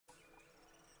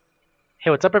Hey,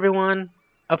 what's up everyone?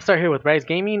 Upstart here with RyXe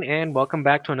Gaming, and welcome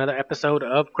back to another episode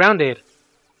of Grounded.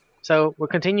 So, we're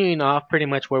continuing off pretty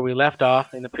much where we left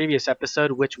off in the previous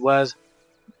episode, which was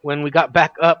when we got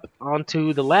back up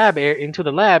onto the lab into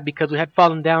the lab because we had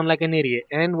fallen down like an idiot.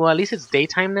 And well, at least it's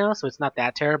daytime now, so it's not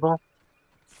that terrible.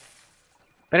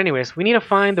 But anyways, we need to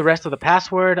find the rest of the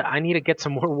password. I need to get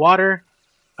some more water.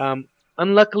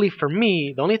 Unluckily for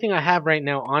me, the only thing I have right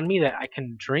now on me that I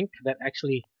can drink that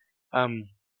actually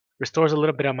restores a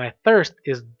little bit of my thirst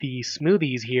is the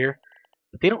smoothies here,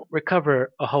 but they don't recover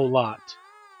a whole lot.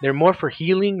 They're more for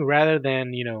healing rather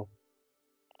than,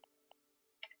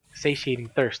 satiating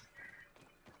thirst.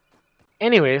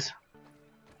 Anyways,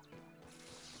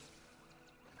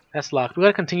 that's locked. We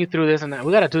gotta continue through this, and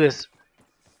we gotta do this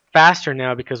faster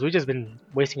now because we've just been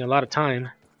wasting a lot of time.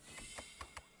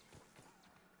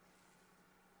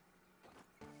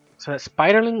 So that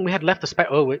spiderling, we had left the spider.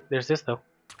 Oh wait, there's this though.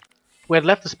 We had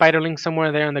left the spiderling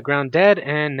somewhere there on the ground dead,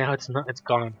 and now it's not. It's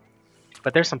gone.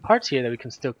 But there's some parts here that we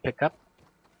can still pick up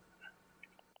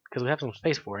because we have some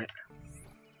space for it.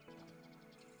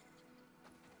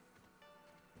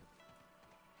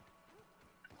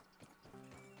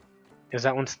 Is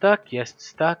that one stuck? Yes, it's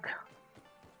stuck.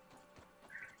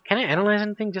 Can I analyze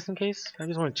anything just in case? I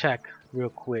just want to check real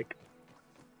quick.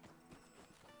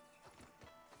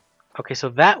 Okay, so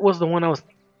that was the one I was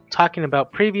talking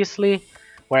about previously,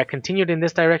 where I continued in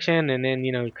this direction and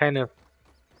then, kind of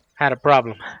had a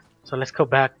problem. So let's go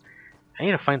back. I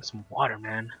need to find some water,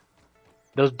 man.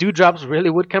 Those dewdrops really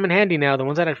would come in handy now. The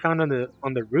ones that I found on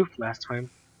the roof last time,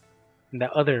 in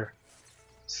that other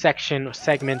section or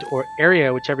segment or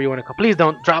area, whichever you want to call. Please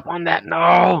don't drop on that.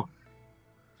 No,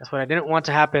 that's what I didn't want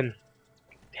to happen.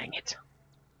 Dang it!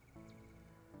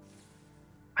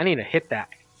 I need to hit that.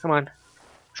 Come on,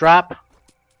 drop.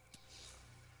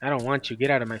 I don't want you.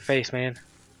 Get out of my face, man.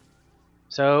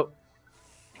 So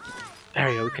there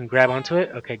you go. We can grab onto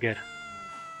it. Okay, good.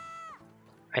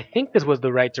 I think this was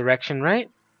the right direction, right?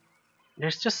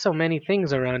 There's just so many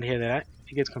things around here that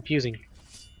it gets confusing.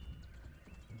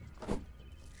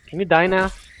 Can you die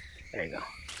now? There you go.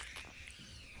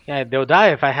 Yeah, they'll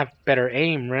die if I have better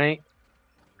aim, right?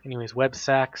 Anyways, web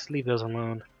sacks, leave those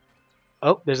alone.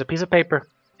 Oh, there's a piece of paper.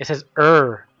 It says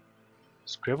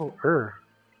Scribble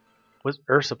What's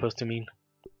supposed to mean?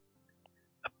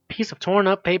 A piece of torn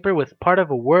up paper with part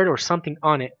of a word or something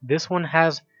on it. This one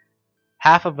has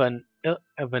half of an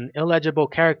illegible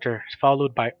character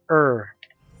followed by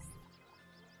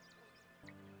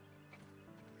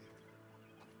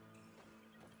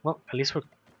Well, at least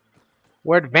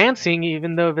we're advancing,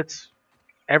 even though if it's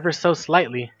ever so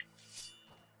slightly.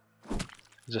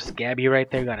 There's a scabby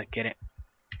right there. Gotta get it.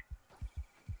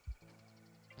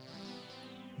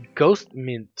 Ghost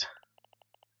mint.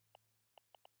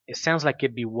 It sounds like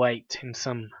it'd be white in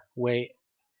some way.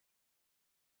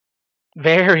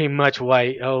 Very much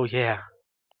white. Oh yeah.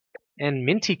 And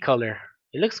minty color.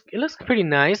 It looks pretty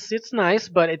nice. It's nice,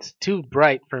 but it's too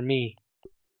bright for me.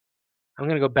 I'm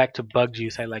gonna go back to bug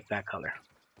juice. I like that color.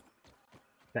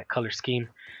 That color scheme.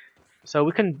 So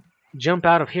we can jump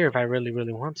out of here if I really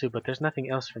want to, but there's nothing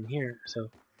else from here. So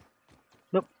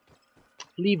nope.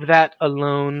 Leave that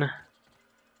alone.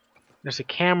 There's a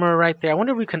camera right there. I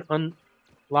wonder if we can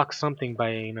unlock something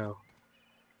by,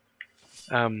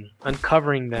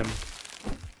 uncovering them,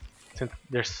 since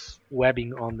there's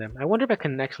webbing on them. I wonder if I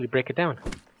can actually break it down.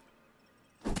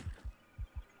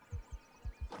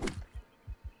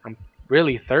 I'm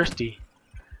really thirsty.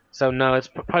 So no, it's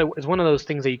one of those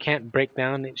things that you can't break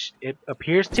down. It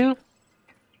appears to,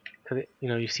 because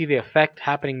you see the effect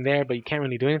happening there, but you can't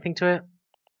really do anything to it.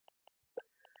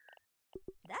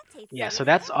 Yeah, so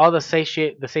that's all the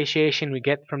satiation we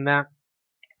get from that,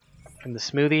 from the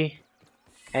smoothie.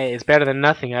 Hey, it's better than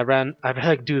nothing. I'd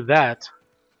rather do that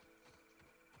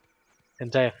than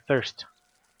die of thirst.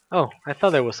 Oh, I thought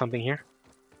there was something here.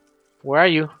 Where are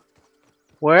you?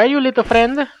 Where are you, little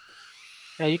friend?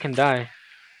 Yeah, you can die.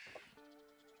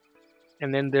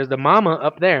 And then there's the mama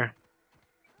up there.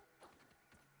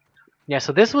 Yeah,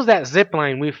 so this was that zip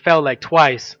line we fell like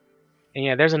twice. And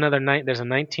yeah, there's another there's a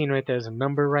 19 right there. There's a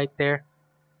number right there.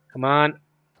 Come on.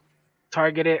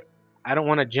 Target it. I don't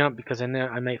want to jump because then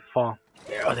I might fall.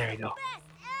 Oh, there you go.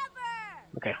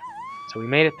 Okay. So we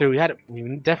made it through.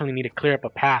 We definitely need to clear up a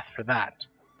path for that.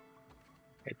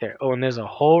 Right there. Oh, and there's a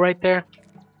hole right there.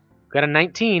 Got a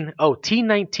 19. Oh,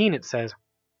 T19 it says.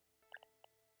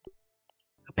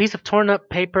 A piece of torn up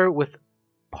paper with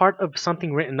part of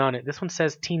something written on it. This one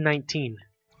says T19.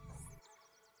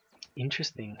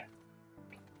 Interesting.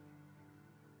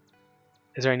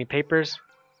 Is there any papers?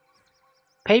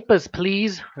 Papers,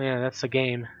 please. Yeah, that's a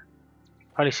game.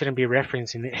 Probably shouldn't be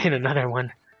referencing it in another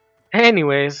one.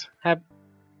 Anyways, I'm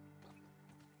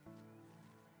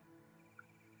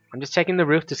just checking the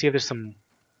roof to see if there's some...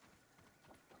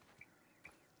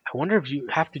 I wonder if you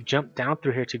have to jump down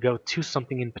through here to go to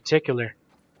something in particular.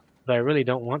 But I really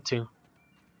don't want to.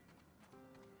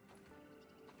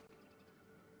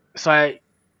 So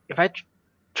if I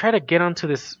try to get onto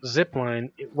this zip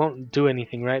line, it won't do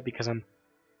anything, right? Because I'm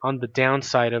on the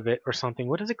downside of it or something.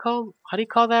 What is it called? How do you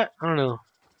call that? I don't know.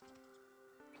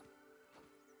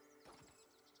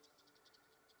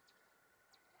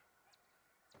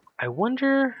 I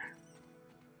wonder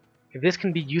if this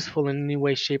can be useful in any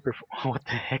way, shape, or form. Oh, what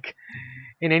the heck?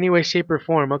 In any way, shape, or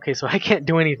form. Okay, so I can't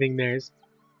do anything there.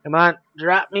 Come on,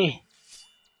 drop me.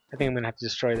 I think I'm gonna have to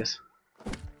destroy this.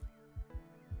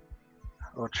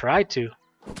 Or try to.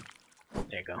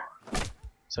 There you go.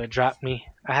 So it dropped me.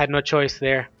 I had no choice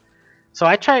there.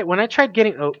 So when I tried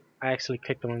getting... Oh, I actually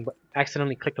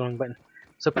accidentally clicked the wrong button.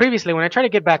 So previously, when I tried to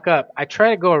get back up, I tried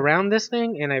to go around this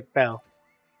thing and I fell.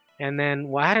 And then,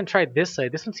 well, I hadn't tried this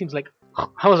side. This one seems like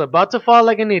I was about to fall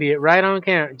like an idiot right on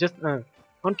camera. Just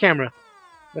on camera.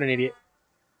 What an idiot.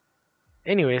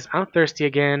 Anyways, I'm thirsty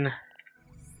again.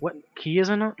 What key is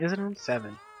it on? Is it on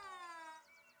 7?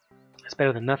 That's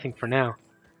better than nothing for now.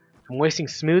 I'm wasting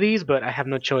smoothies, but I have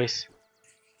no choice.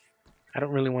 I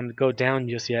don't really want to go down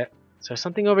just yet. So there's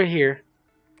something over here.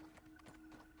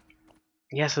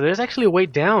 Yeah, so there's actually a way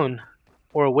down.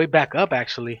 Or a way back up,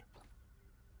 actually.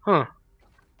 Huh.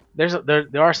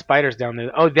 There are spiders down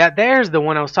there. Oh, there's the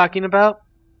one I was talking about.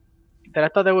 That I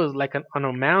thought that was like on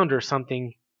a mound or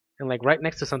something. And like right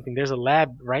next to something, there's a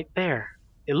lab right there.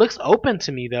 It looks open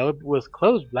to me though. It was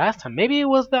closed last time. Maybe it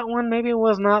was that one. Maybe it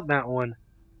was not that one.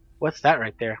 What's that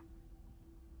right there?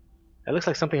 It looks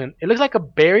like something. It looks like a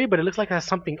berry, but it looks like it has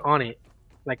something on it.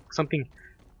 Like something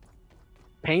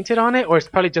painted on it, or it's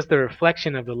probably just the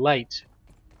reflection of the light.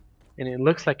 And it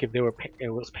looks like if it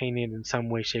was painted in some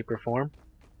way, shape, or form.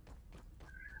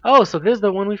 Oh, so this is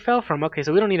the one we fell from. Okay,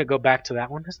 so we don't need to go back to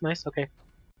that one. That's nice. Okay.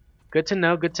 Good to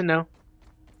know. Good to know.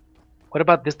 What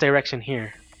about this direction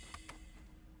here?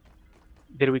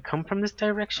 Did we come from this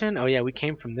direction? Oh yeah, we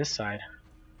came from this side.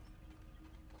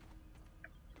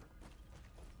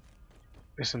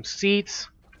 There's some seats.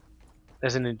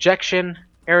 There's an injection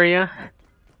area.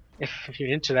 If you're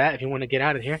into that, if you want to get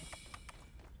out of here.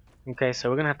 Okay, so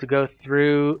we're gonna have to go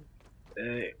through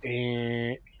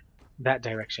that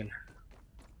direction.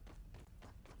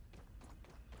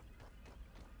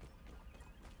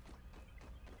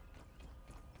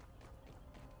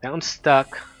 That one's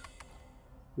stuck.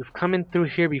 We've come in through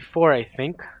here before, I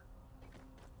think.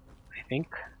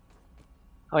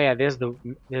 Oh yeah, there's the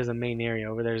main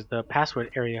area over there's the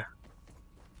password area.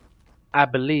 I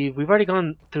believe we've already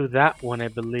gone through that one, I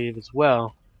believe as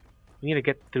well. We need to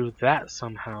get through that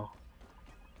somehow.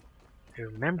 I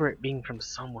remember it being from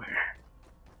somewhere.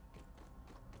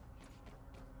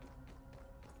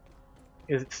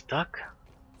 Is it stuck?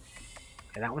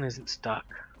 Okay, that one isn't stuck.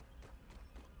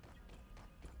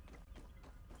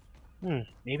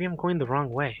 Maybe I'm going the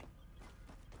wrong way.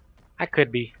 I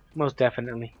could be, most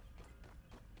definitely.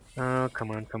 Oh,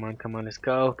 come on, come on, come on, let's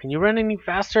go. Can you run any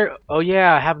faster? Oh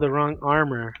yeah, I have the wrong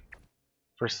armor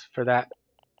for that.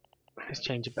 Let's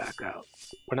change it back out.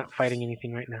 We're not fighting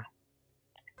anything right now.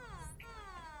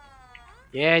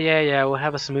 Yeah, we'll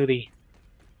have a smoothie.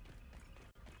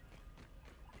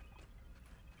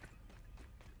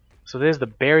 So there's the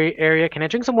berry area. Can I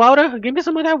drink some water? Give me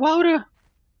some of that water.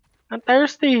 I'm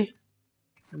thirsty.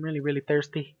 I'm really, really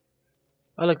thirsty.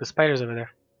 Oh look, the spider's over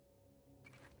there.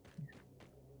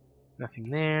 Nothing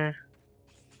there.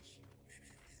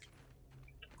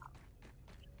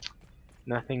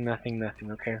 Nothing,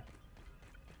 okay.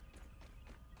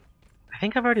 I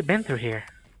think I've already been through here.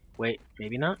 Wait,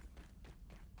 maybe not?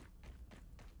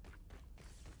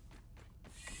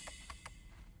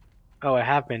 Oh, I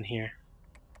have been here.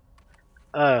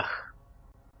 Ugh.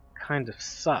 Kind of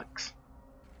sucks.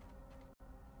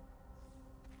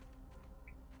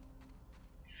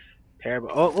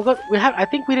 Terrible. Oh, we'll go. I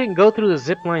think we didn't go through the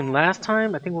zip line last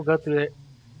time. I think we'll go through it.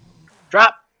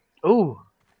 Drop. Ooh,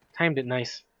 timed it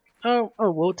nice. Oh,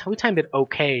 well, we timed it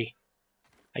okay,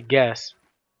 I guess.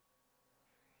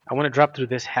 I want to drop through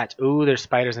this hatch. Ooh, there's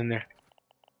spiders in there.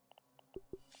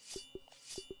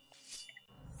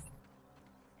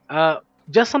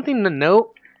 Just something to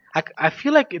note. I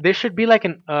feel like there should be like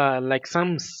like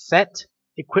some set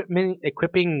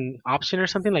equipping option or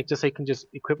something, like just so you can just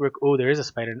equip. Oh, there is a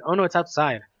spider. Oh no, it's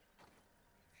outside.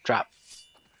 Drop.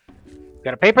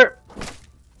 Got a paper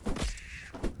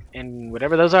and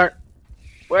whatever those are.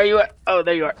 Where are you at? Oh,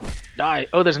 there you are. Die.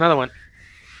 Oh, there's another one.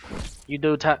 You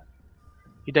do top.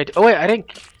 You died. Oh wait, I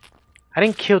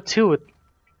didn't kill two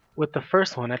with the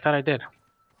first one. I thought I did.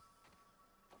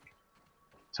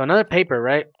 So another paper,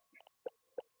 right?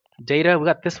 Data. We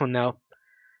got this one now.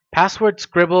 Password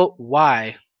scribble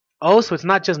Y. Oh, so it's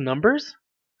not just numbers?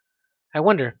 I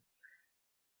wonder.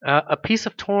 A piece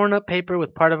of torn up paper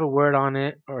with part of a word on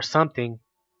it or something.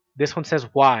 This one says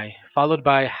Y, followed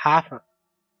by half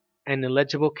an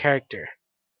illegible character.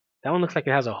 That one looks like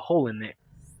it has a hole in it.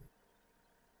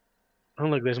 Oh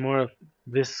look, there's more of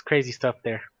this crazy stuff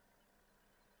there.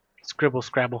 Scribble,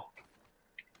 scrabble.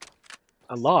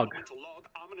 A log.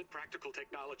 Practical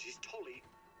technologies, totally.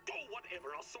 Oh,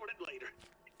 whatever. I'll sort it later.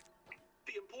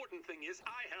 The important thing is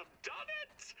I have done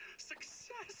it.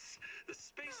 Success. The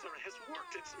spacer has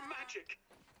worked its magic.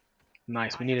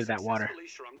 Nice. We needed that water. I successfully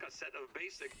shrunk a set of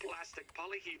basic plastic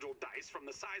polyhedral dice from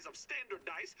the size of standard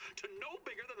dice to no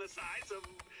bigger than the size of,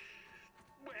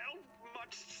 well,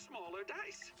 much smaller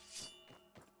dice.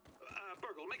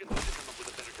 Burgle, make a note to come up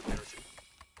with a better comparison.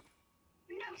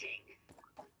 Noting.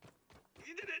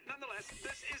 You did it nonetheless.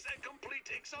 This is a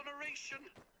complete exoneration.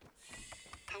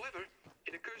 However,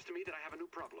 it occurs to me that I have a new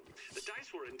problem. The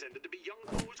dice were intended to be young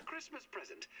Thor's Christmas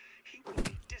present. He will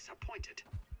be disappointed.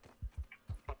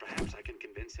 But perhaps I can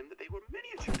convince him that they were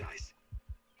miniature dice.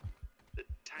 The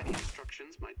tiny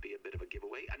instructions might be a bit of a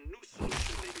giveaway. A new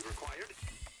solution may be required.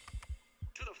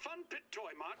 To the Fun Pit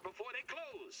Toy Mart before they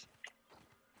close.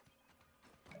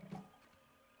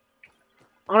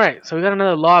 Alright, so we got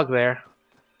another log there.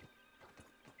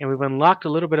 And we've unlocked a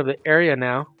little bit of the area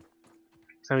now.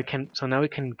 So now we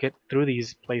can get through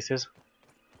these places.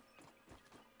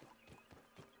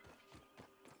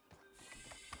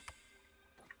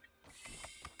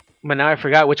 But now I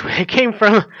forgot which way it came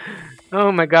from.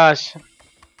 Oh my gosh.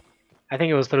 I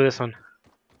think it was through this one.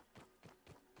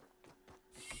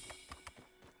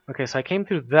 Okay, so I came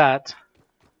through that.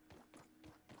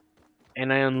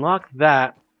 And I unlocked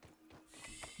that.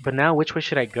 But now which way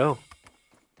should I go?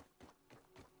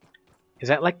 Is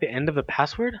that like the end of the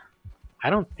password? I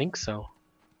don't think so.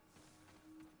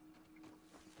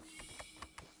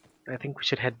 I think we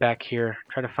should head back here.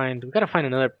 Try to find... We gotta find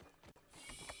another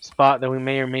spot that we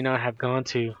may or may not have gone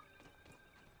to.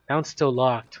 That one's still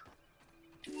locked.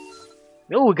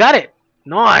 Oh, we got it!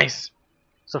 Nice!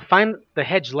 So find the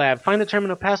Hedge lab. Find the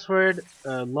terminal password.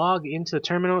 Log into the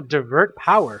terminal. Divert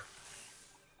power.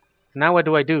 Now what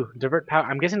do I do? Divert power.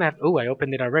 I'm guessing I have... Oh, I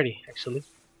opened it already, actually.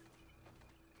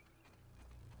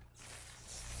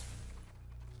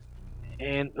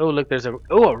 And oh look, there's a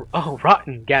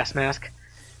rotten gas mask.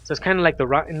 So it's kind of like the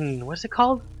rotten, what's it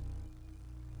called?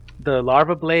 The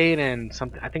larva blade and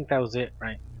something. I think that was it,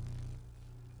 right?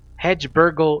 Hedge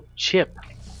Burgle chip.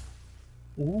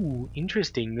 Ooh,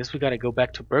 interesting. This we got to go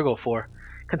back to Burgle for.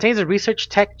 Contains a research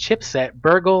tech chipset.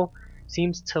 Burgle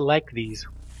seems to like these.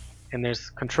 And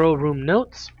there's control room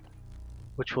notes,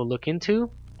 which we'll look into.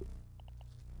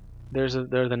 There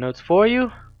are the notes for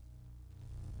you.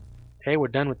 Okay, we're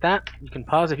done with that. You can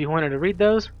pause if you wanted to read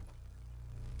those.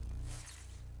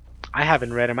 I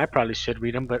haven't read them. I probably should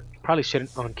read them, but probably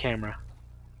shouldn't on camera.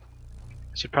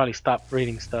 I should probably stop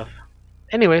reading stuff.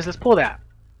 Anyways, let's pull that.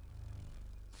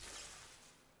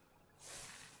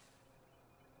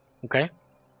 Okay.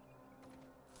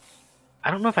 I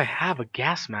don't know if I have a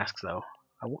gas mask though.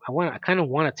 I kind of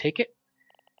want to take it,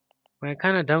 but I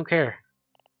kind of don't care.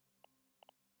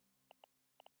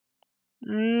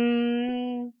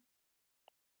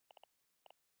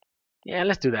 Yeah,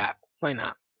 let's do that. Why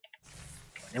not?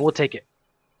 And we'll take it.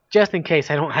 Just in case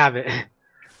I don't have it.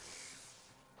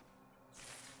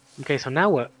 Okay, so now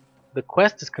what? The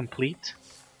quest is complete.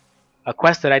 A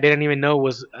quest that I didn't even know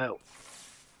was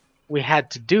we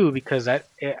had to do because I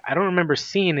don't remember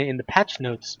seeing it in the patch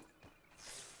notes.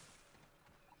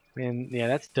 And yeah,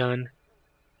 that's done.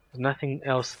 There's nothing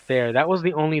else there. That was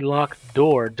the only locked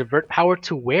door. Divert power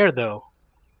to where though?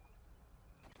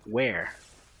 Where?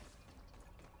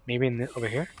 Maybe over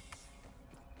here?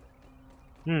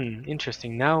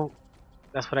 Interesting. Now,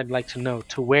 that's what I'd like to know.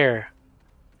 To where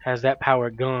has that power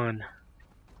gone?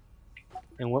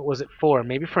 And what was it for?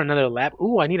 Maybe for another lab?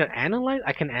 Ooh, I need to analyze?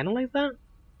 I can analyze that?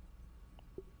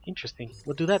 Interesting.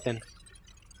 We'll do that then.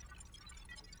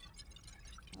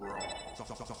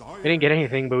 We didn't get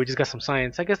anything, but we just got some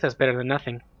science. I guess that's better than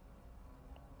nothing.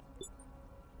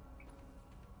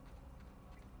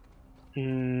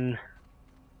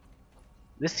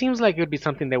 This seems like it would be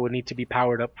something that would need to be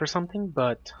powered up for something,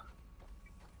 but...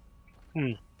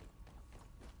 It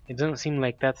doesn't seem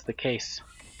like that's the case.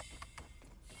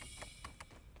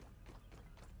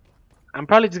 I'm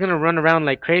probably just gonna run around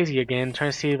like crazy again,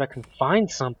 trying to see if I can find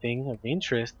something of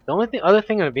interest. The only other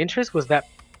thing of interest was that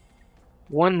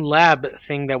one lab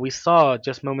thing that we saw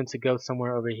just moments ago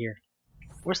somewhere over here.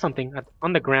 Or something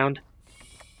on the ground.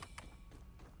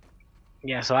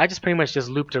 Yeah, so I just pretty much just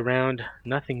looped around.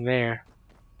 Nothing there.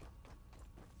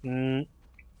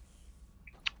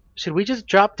 Should we just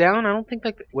drop down? I don't think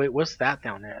like... Wait, what's that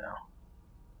down there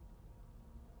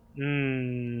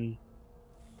though?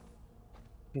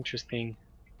 Interesting.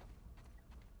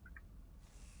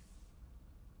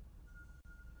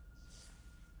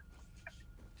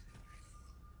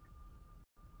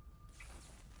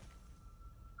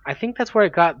 I think that's where I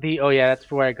got the... Oh yeah,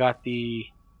 that's where I got the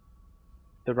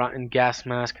rotten gas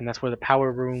mask, and that's where the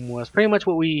power room was. Pretty much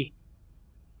what we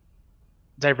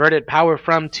diverted power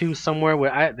from to somewhere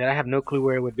where I have no clue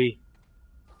where it would be.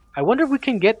 I wonder if we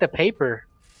can get the paper.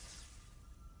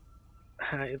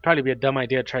 It'd probably be a dumb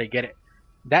idea to try to get it.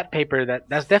 That paper,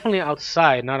 that's definitely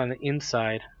outside, not on the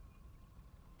inside.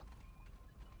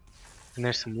 And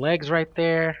there's some legs right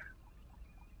there.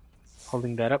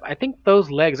 Holding that up. I think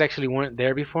those legs actually weren't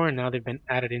there before, and now they've been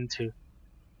added into.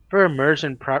 For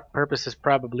immersion purposes,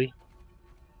 probably.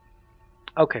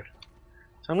 Okay.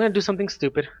 So I'm going to do something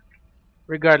stupid.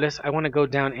 Regardless, I want to go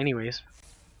down anyways.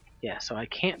 Yeah, so I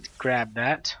can't grab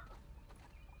that.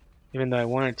 Even though I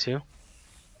wanted to.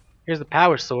 Here's the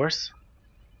power source.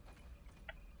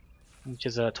 Which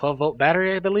is a 12-volt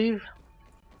battery, I believe.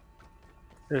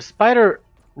 There's a spider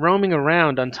roaming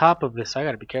around on top of this, so I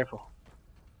gotta be careful.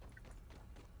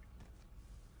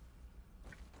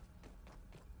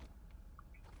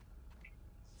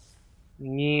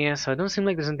 Yeah, so it don't seem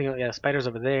like there's anything. Yeah, spiders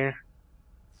over there.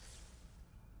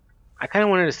 I kind of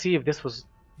wanted to see if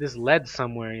this led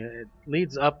somewhere. It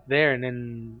leads up there and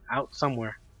then out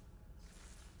somewhere.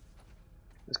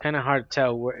 It's kind of hard to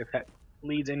tell if that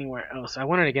leads anywhere else. I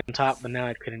wanted to get on top, but now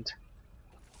I couldn't.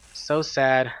 So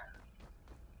sad.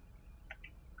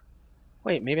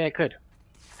 Wait, maybe I could.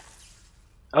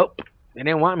 Oh, they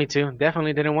didn't want me to.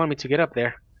 Definitely didn't want me to get up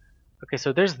there. Okay,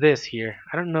 so there's this here.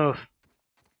 I don't know if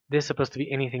this is supposed to be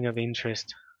anything of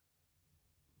interest.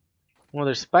 Well,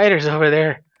 there's spiders over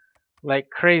there like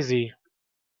crazy.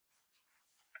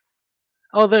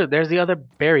 Oh, there's the other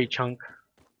berry chunk.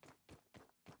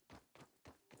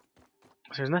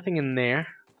 So there's nothing in there.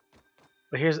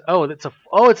 But here's it's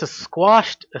a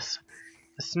squashed, a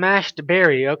smashed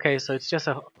berry. Okay, so it's just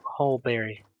a whole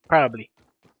berry, probably,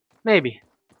 maybe.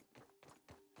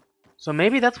 So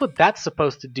maybe that's what that's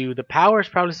supposed to do. The power is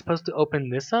probably supposed to open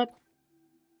this up.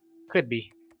 Could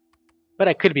be. But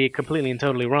I could be completely and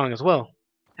totally wrong as well,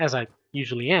 as I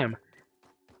usually am.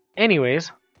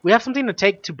 Anyways, we have something to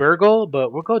take to Burgle,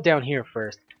 but we'll go down here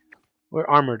first. We're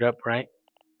armored up, right?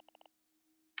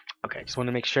 Okay, just want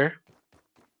to make sure.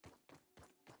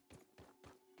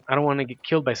 I don't want to get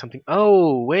killed by something.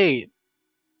 Oh, wait.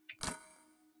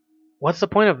 What's the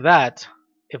point of that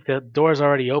if the door's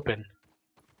already open?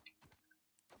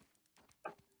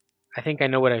 I think I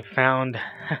know what I found.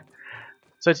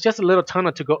 So it's just a little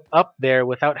tunnel to go up there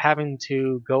without having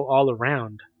to go all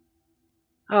around.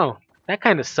 Oh, that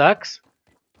kind of sucks.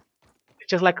 It's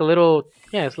just like a little,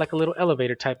 yeah, it's like a little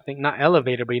elevator type thing. Not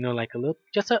elevator, but you know, like a little,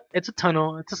 it's a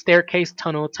tunnel. It's a staircase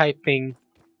tunnel type thing.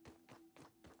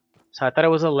 So I thought it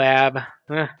was a lab.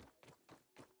 Not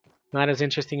as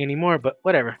interesting anymore, but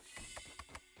whatever.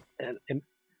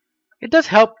 It does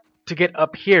help to get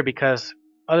up here because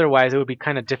otherwise it would be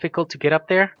kind of difficult to get up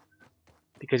there.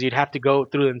 Because you'd have to go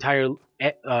through the entire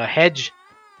hedge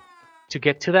to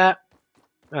get to that.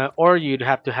 Or you'd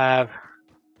have to have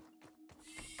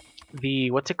the,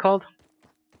 what's it called?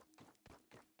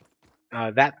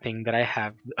 That thing that I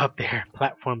have up there.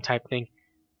 Platform type thing.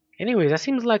 Anyways, that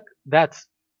seems like that's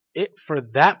it for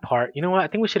that part. You know what? I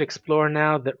think we should explore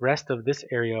now the rest of this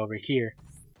area over here.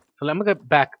 So let me get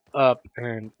back up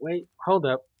and wait, hold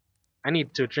up. I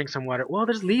need to drink some water. Well,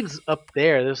 there's leaves up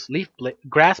there. There's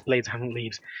grass blades. I mean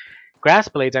leaves. Grass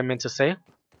blades, I meant to say.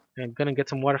 I'm gonna get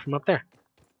some water from up there.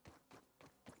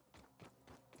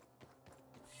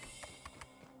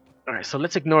 Alright, so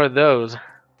let's ignore those.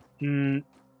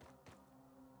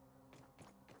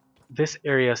 This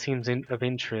area seems of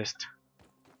interest.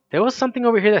 There was something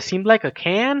over here that seemed like a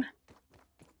can,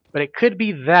 but it could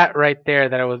be that right there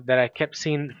that I kept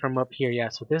seeing from up here. Yeah,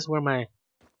 so this is where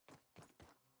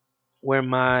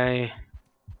my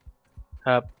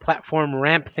platform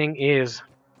ramp thing is.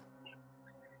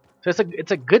 So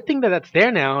it's a good thing that that's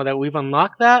there now that we've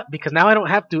unlocked that, because now I don't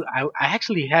have to. I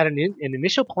actually had an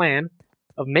initial plan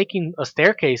of making a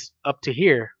staircase up to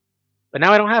here, but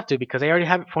now I don't have to because they already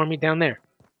have it for me down there.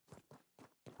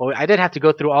 Well, I did have to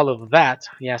go through all of that.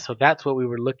 Yeah, so that's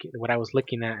what I was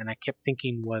looking at, and I kept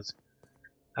thinking was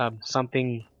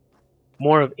something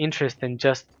more of interest than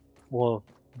just, well,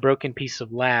 broken piece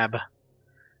of lab,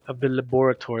 of the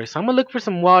laboratory. So I'm gonna look for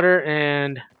some water,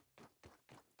 and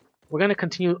we're gonna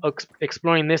continue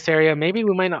exploring this area. Maybe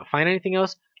we might not find anything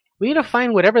else. We need to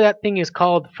find whatever that thing is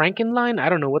called, Frankenline. I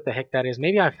don't know what the heck that is.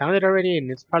 Maybe I found it already, and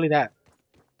it's probably that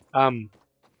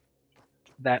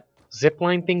that zip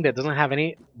line thing that doesn't have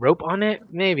any rope on it.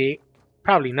 Maybe,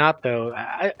 probably not though.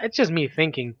 It's just me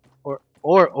thinking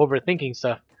or overthinking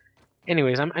stuff.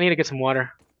 Anyways, I need to get some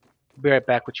water. Be right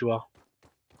back with you all.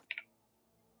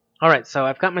 Alright, so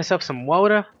I've got myself some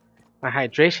water. My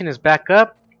hydration is back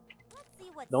up.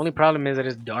 The only problem is that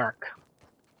it's dark.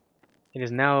 It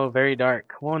is now very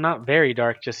dark. Well, not very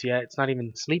dark just yet. It's not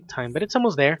even sleep time, but it's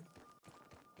almost there.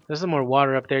 There's some more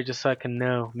water up there just so I can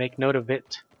make note of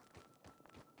it.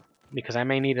 Because I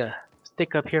may need to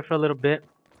stick up here for a little bit.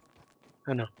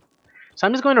 I don't know. So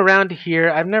I'm just going around here.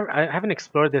 I haven't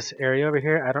explored this area over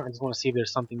here. I just want to see if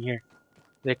there's something here.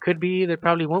 There could be, there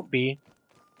probably won't be.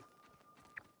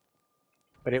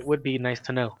 But it would be nice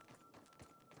to know.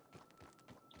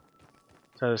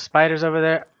 So the spiders over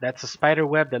there, that's a spider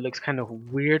web that looks kind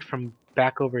of weird from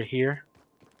back over here.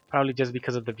 Probably just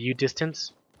because of the view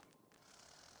distance.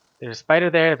 There's a spider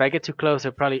there. If I get too close,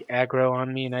 it'll probably aggro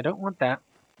on me, and I don't want that.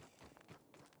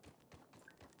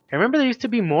 I remember there used to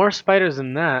be more spiders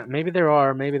than that. Maybe there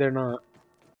are, maybe they're not.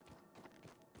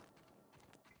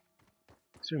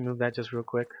 Let's remove that just real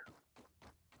quick.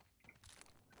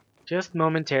 Just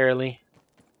momentarily.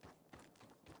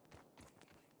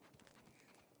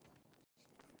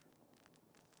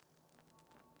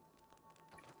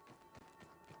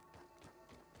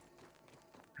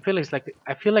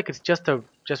 I feel like it's just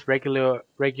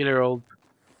regular old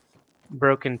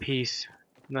broken piece.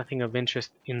 Nothing of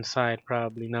interest inside,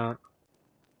 probably not.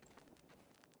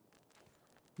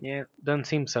 Yeah, doesn't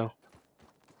seem so.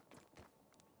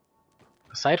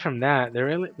 Aside from that, there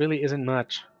really isn't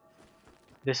much.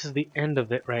 This is the end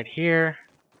of it right here.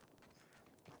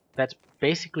 That's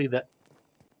basically the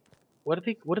what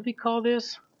do they call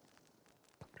this?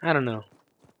 I don't know.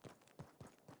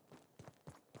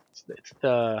 It's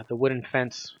the wooden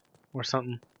fence or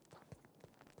something.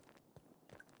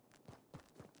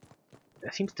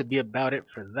 That seems to be about it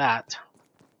for that.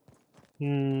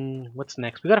 What's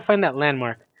next? We gotta find that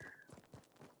landmark.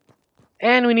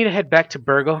 And we need to head back to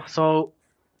Burgle. So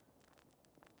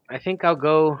I think I'll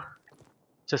go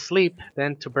to sleep,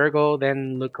 then to Burgle,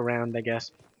 then look around, I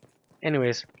guess.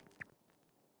 Anyways,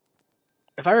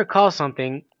 if I recall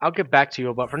something, I'll get back to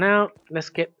you. But for now, let's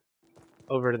get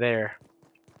over there.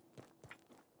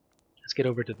 Let's get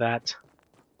over to that.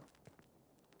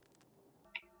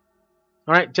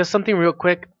 Alright, just something real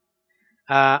quick.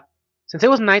 Since it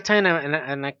was nighttime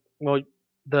well,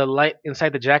 the light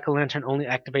inside the jack-o'-lantern only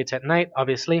activates at night,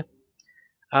 obviously.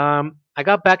 I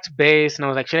got back to base and I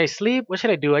was like, should I sleep? What should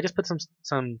I do? I just put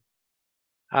some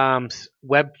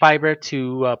web fiber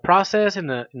to process in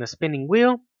the spinning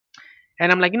wheel,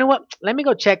 and I'm like, you know what? Let me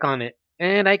go check on it.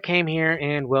 And I came here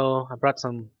and well, I brought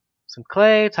some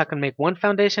clay so I can make one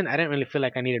foundation. I didn't really feel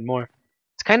like I needed more.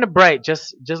 It's kind of bright,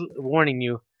 just warning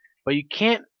you. But you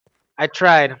can't. I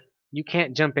tried. You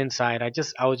can't jump inside.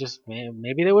 I was just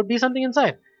maybe there would be something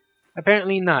inside.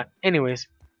 Apparently not. Anyways,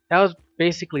 that was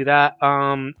basically that.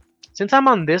 Since I'm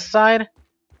on this side,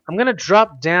 I'm gonna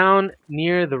drop down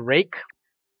near the rake,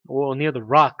 well, near the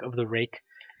rock of the rake,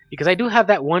 because I do have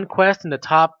that one quest in the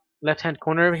top left-hand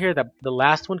corner over here. The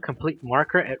last one, complete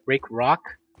marker at Rake Rock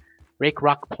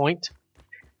Point.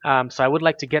 So I would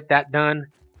like to get that done.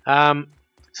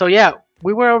 So yeah,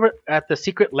 we were over at the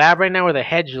secret lab right now, or the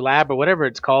Hedge lab, or whatever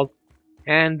it's called,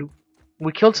 and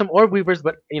we killed some orb weavers.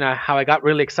 But you know how I got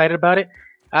really excited about it.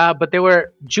 But they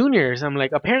were juniors. I'm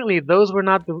like, apparently those were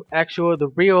not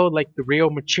the real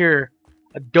mature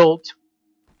adult.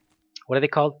 What are they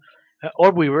called?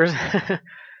 Orb weavers.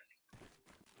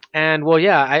 And well,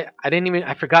 yeah,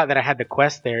 I forgot that I had the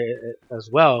quest there as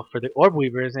well for the orb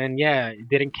weavers, and yeah, it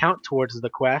didn't count towards the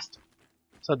quest.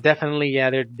 So definitely,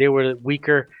 yeah, they were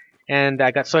weaker, and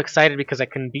I got so excited because I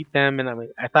couldn't beat them, and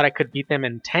I thought I could beat them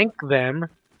and tank them,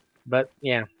 but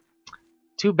yeah.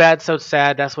 Too bad, so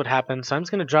sad. That's what happened. So I'm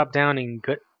just gonna drop down and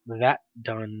get that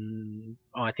done.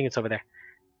 Oh, I think it's over there.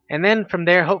 And then from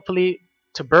there, hopefully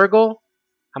to Burgle.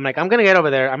 I'm like, I'm gonna get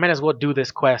over there. I might as well do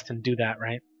this quest and do that,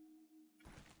 right?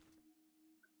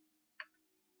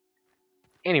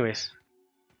 Anyways,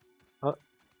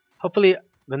 hopefully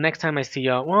the next time I see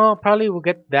y'all, well, probably we'll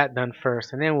get that done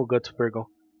first, and then we'll go to Burgle.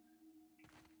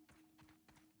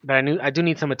 But I do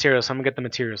need some materials, so I'm gonna get the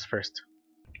materials first.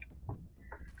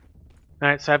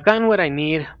 Alright, so I've gotten what I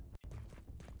need.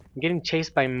 I'm getting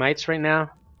chased by mites right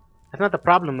now. That's not the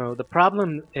problem though. The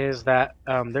problem is that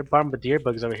they're bombardier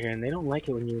bugs over here, and they don't like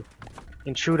it when you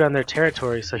intrude on their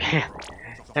territory. So yeah,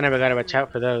 I never gotta watch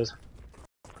out for those.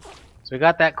 So we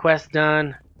got that quest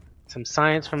done. Some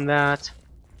science from that.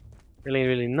 Really,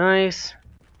 really nice.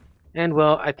 And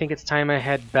well, I think it's time I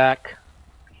head back.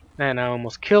 And I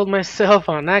almost killed myself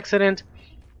on accident.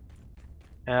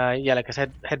 Yeah, like I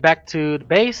said, head back to the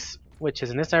base, which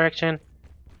is in this direction.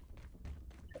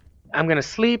 I'm gonna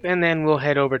sleep and then we'll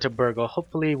head over to Burgle,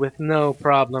 hopefully with no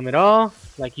problem at all,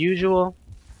 like usual.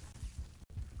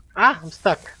 Ah, I'm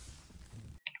stuck.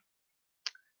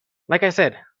 Like I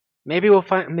said, maybe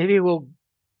we'll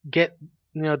get,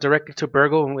 you know, directly to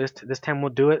Burgle, and this time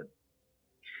we'll do it.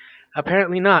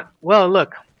 Apparently not. Well,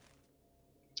 look,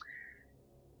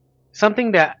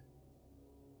 something that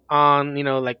on, you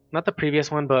know, like not the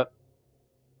previous one, but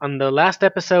on the last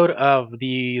episode of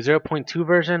the 0.2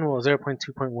 version, well,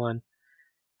 0.2.1,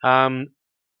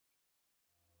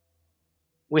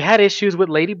 we had issues with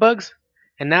ladybugs,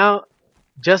 and now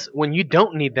just when you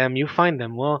don't need them, you find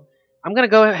them. Well, I'm gonna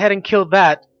go ahead and kill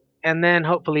that, and then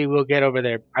hopefully we'll get over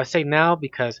there. I say now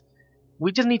because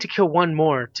we just need to kill one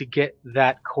more to get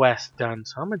that quest done.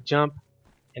 So I'm gonna jump,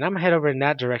 and I'm gonna head over in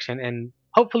that direction, and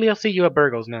hopefully I'll see you at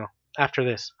Burgles now after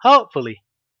this. Hopefully.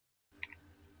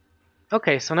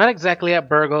 Okay, so not exactly at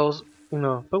Burgles, you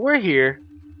know, but we're here.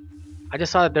 I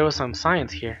just saw that there was some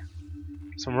science here.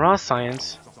 Some raw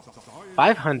science.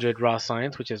 500 raw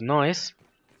science, which is nice.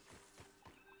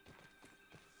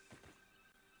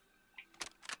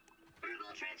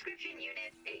 Verbal transcription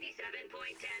unit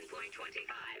 87.10.25.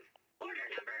 Order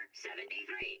number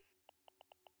 73.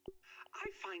 I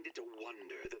find it a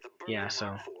wonder that the Yeah, so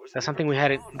Burgle force that's never something we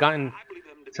hadn't found. gotten I believe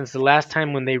them to be since the last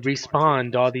time when they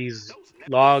respawned all these those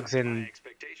never logs met my and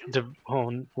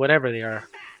expectations. whatever they are.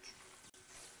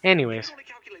 You Anyways, can only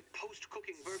calculate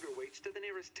post-cooking burger weights to the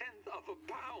nearest tenth of a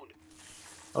pound.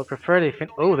 I would prefer they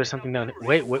oh, there's something down there.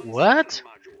 Wait, what?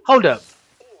 Hold up.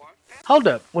 Hold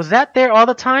up. Was that there all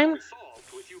the time?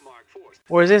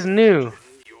 Or is this new?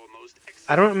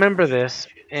 I don't remember this,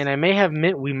 and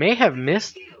we may have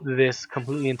missed this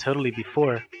completely and totally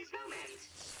before.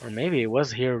 Or maybe it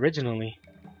was here originally.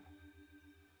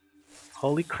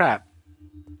 Holy crap.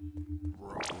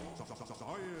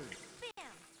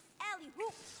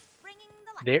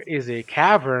 There is a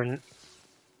cavern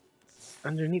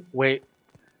underneath. Wait.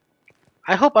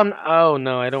 I hope I'm. Oh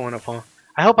no, I don't want to fall.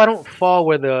 I hope I don't fall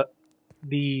where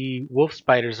the wolf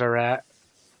spiders are at.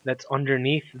 That's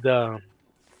underneath the.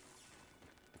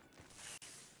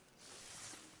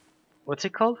 What's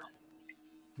it called?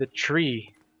 The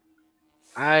tree.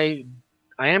 I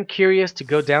am curious to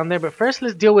go down there, but first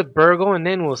let's deal with Burgle and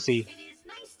then we'll see. It is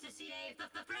nice to see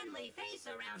a friendly face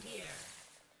around here.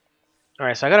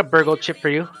 Alright, so I got a Burgle chip for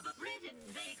you. Written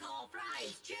they call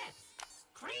fries chips.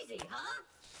 Crazy, huh?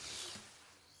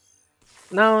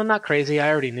 No, not crazy. I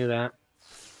already knew that.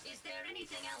 Is there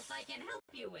anything else I can help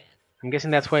you with? I'm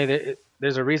guessing that's why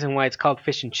there's a reason why it's called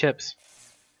fish and chips.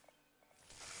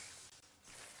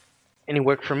 Any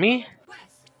work for me?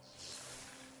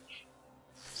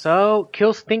 So,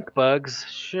 kill stink bugs.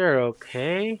 Sure,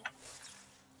 okay.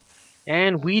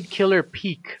 And Weed Killer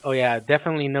Peak. Oh yeah,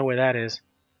 definitely know where that is.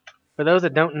 For those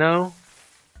that don't know,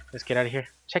 let's get out of here.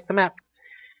 Check the map.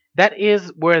 That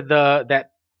is where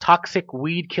that toxic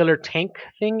weed killer tank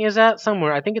thing is at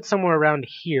somewhere. I think it's somewhere around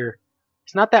here.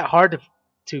 It's not that hard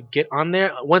to get on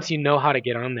there once you know how to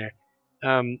get on there.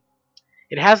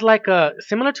 It has like a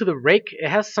similar to the rake. It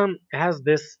has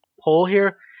this pole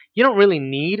here. You don't really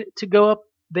need to go up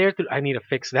there. I need to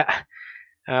fix that.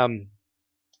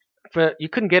 But you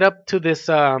couldn't get up to this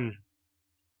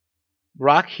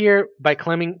rock here by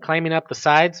climbing up the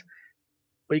sides.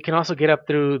 But you can also get up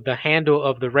through the handle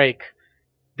of the rake.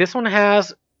 This one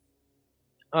has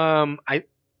I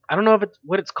don't know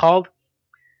what it's called,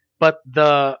 but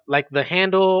the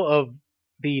handle of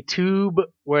the tube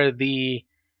where the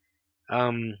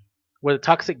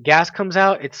toxic gas comes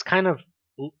out, it's kind of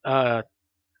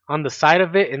on the side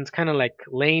of it, and it's kind of like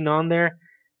laying on there,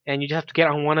 and you just have to get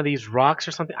on one of these rocks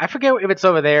or something. I forget if it's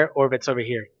over there or if it's over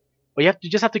here, but you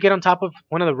just have to get on top of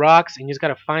one of the rocks, and you just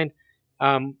gotta find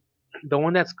the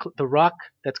one the rock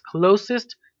that's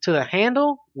closest to the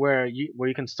handle where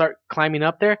you can start climbing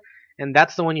up there, and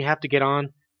that's the one you have to get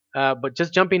on. But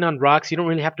just jumping on rocks, you don't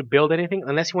really have to build anything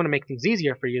unless you want to make things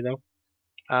easier for you though.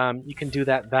 You can do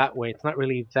that way. It's not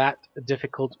really that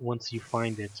difficult once you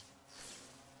find it.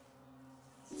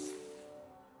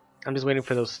 I'm just waiting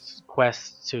for those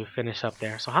quests to finish up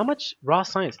there. So how much raw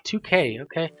science? 2k,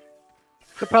 okay.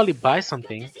 Could probably buy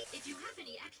something.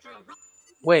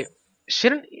 Wait,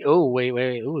 shouldn't... Oh, wait.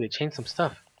 Ooh, they changed some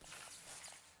stuff.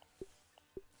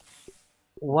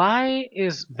 Why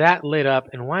is that lit up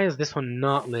and why is this one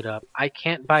not lit up? I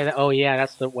can't buy that. Oh yeah,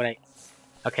 that's the what I.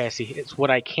 Okay, I see. It's what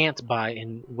I can't buy,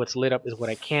 and what's lit up is what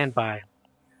I can buy.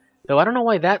 Though I don't know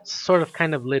why that's sort of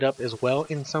kind of lit up as well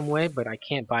in some way, but I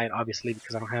can't buy it obviously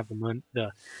because I don't have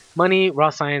the money. Raw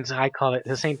science, I call it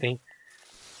the same thing.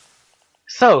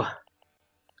 So,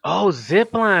 oh,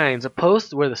 zip lines, a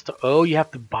post where oh, you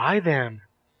have to buy them.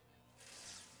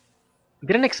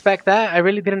 Didn't expect that. I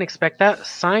really didn't expect that.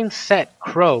 Sign set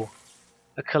crow,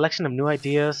 a collection of new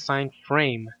ideas. Sign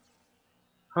frame.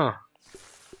 Huh.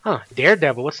 Huh.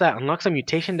 Daredevil. What's that? Unlocks a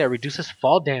mutation that reduces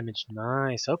fall damage.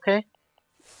 Nice. Okay.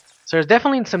 So there's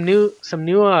definitely some new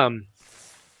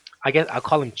I guess I'll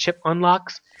call them chip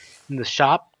unlocks in the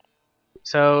shop.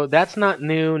 So that's not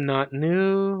new, not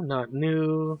new, not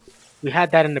new. We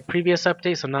had that in the previous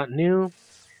update, so not new.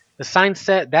 The sign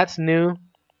set, that's new.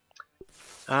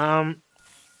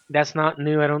 That's not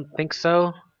new, I don't think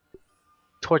so.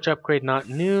 Torch upgrade, not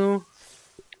new.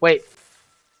 Wait,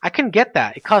 I can get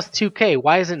that. It costs 2K.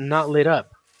 Why is it not lit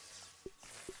up?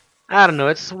 I don't know,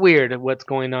 it's weird what's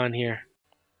going on here.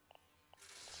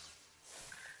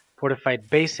 Fortified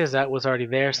bases, that was already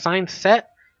there. Sign set,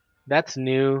 that's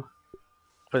new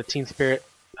for the Teen Spirit.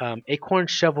 Acorn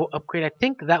shovel upgrade, I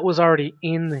think that was already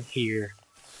in here.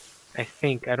 I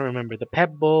think, I don't remember. The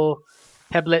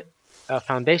Pebblet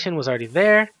foundation was already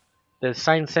there. The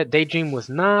sign set Daydream was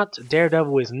not.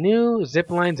 Daredevil is new.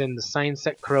 Ziplines and the sign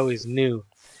set Crow is new.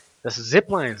 The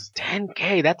ziplines,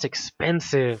 10K, that's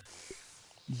expensive.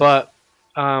 But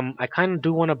I kind of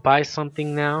do want to buy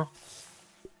something now.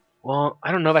 Well,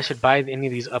 I don't know if I should buy any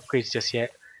of these upgrades just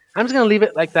yet. I'm just going to leave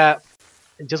it like that.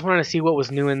 I just wanted to see what was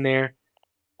new in there.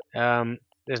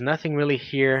 There's nothing really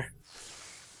here.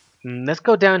 Let's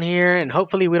go down here and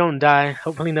hopefully we don't die.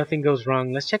 Hopefully nothing goes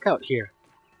wrong. Let's check out here.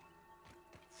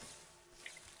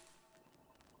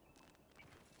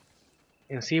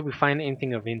 And see if we find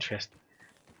anything of interest.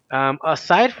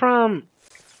 Aside from,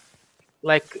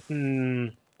 like,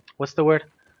 what's the word?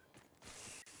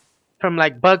 From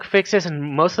like bug fixes and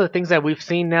most of the things that we've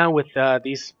seen now with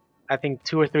these, I think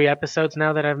 2 or 3 episodes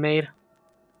now that I've made.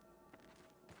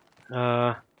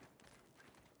 There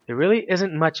really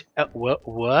isn't much.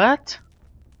 What?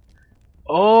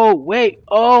 Oh wait!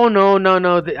 Oh no!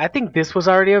 I think this was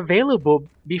already available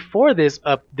before this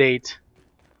update.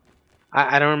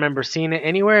 I don't remember seeing it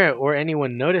anywhere or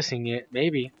anyone noticing it.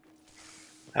 Maybe.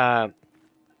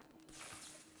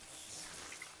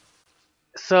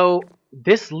 So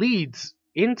this leads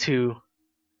into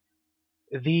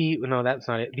the that's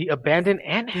not it. The abandoned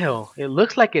anthill. It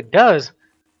looks like it does.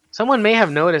 Someone may have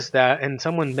noticed that, and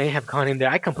someone may have gone in there.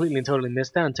 I completely and totally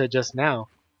missed that until just now.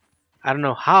 I don't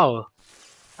know how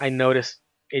I noticed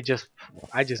it.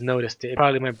 I just noticed it.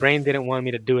 Probably my brain didn't want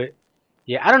me to do it.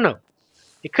 Yeah, I don't know.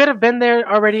 It could have been there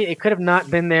already. It could have not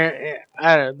been there.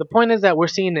 The point is that we're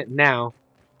seeing it now,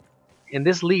 and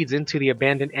this leads into the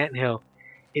abandoned anthill.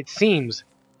 It seems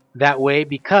that way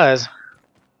because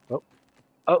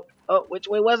which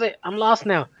way was it? I'm lost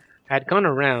now. I had gone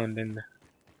around and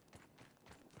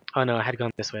oh no, I had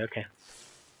gone this way. Okay.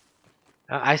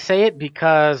 I say it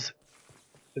because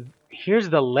here's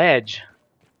the ledge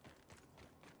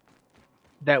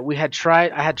that we had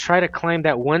tried. I had tried to climb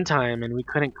that one time and we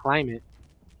couldn't climb it.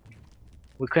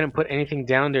 We couldn't put anything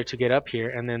down there to get up here,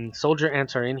 and then soldier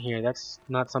ants are in here. That's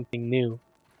not something new.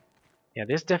 Yeah,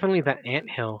 there's definitely that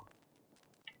anthill.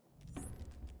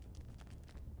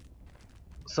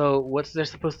 So what's there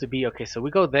supposed to be? Okay, so we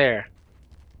go there.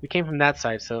 We came from that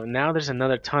side, so now there's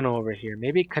another tunnel over here.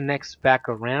 Maybe it connects back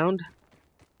around.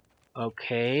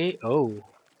 Okay. Oh.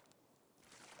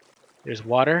 There's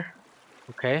water.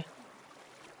 Okay.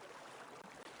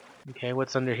 Okay,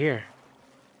 what's under here?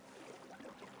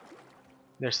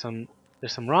 There's some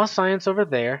raw science over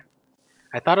there.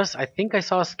 I think I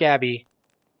saw a scabby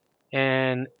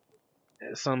and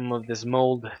some of this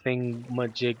mold thing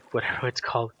majig, whatever it's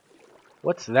called.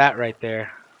 What's that right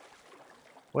there?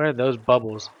 Where are those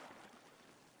bubbles?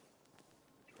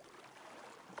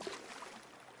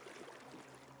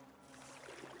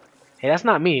 Hey, that's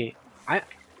not me. I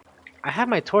have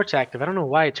my torch active. I don't know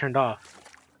why it turned off.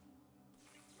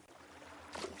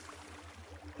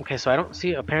 Okay, so I don't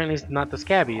see. Apparently, it's not the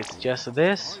scabby. It's just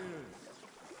this,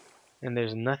 and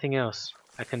there's nothing else.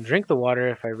 I can drink the water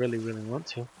if I really want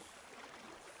to.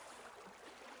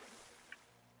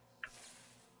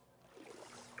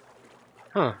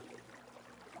 Huh.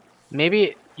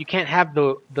 Maybe you can't have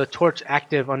the torch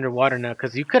active underwater now,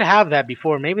 because you could have that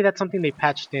before. Maybe that's something they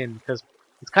patched in, because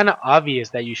it's kind of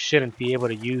obvious that you shouldn't be able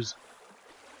to use.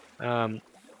 I'm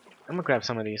gonna grab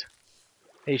some of these.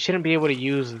 You shouldn't be able to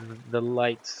use the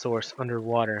light source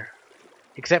underwater.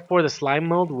 except for the slime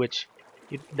mold, which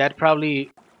that probably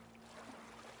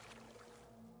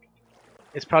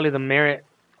is probably the merit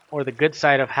or the good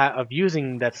side of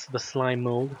using that's the slime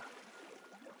mold.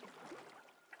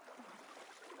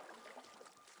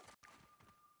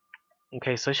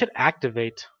 Okay, so it should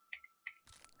activate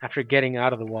after getting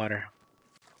out of the water.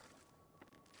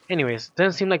 Anyways,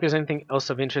 doesn't seem like there's anything else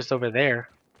of interest over there.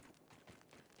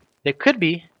 There could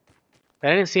be, but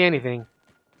I didn't see anything.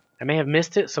 I may have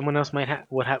missed it. Someone else might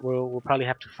will probably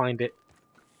have to find it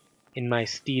in my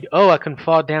steed. Oh, I can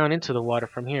fall down into the water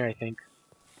from here, I think.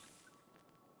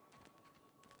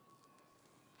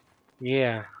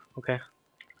 Yeah, okay.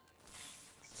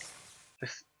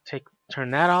 Let's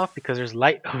turn that off because there's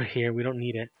light over here. We don't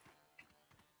need it.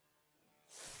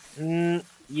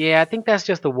 Yeah, I think that's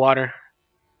just the water.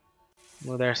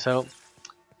 Well, there. So,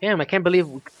 damn, I can't believe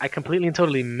I completely and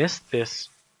totally missed this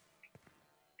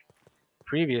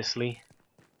previously,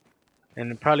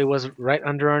 and it probably was right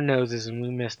under our noses, and we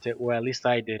missed it. Well, at least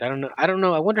I did. I don't know. I don't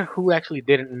know. I wonder who actually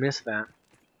didn't miss that.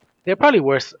 There probably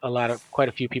were quite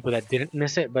a few people that didn't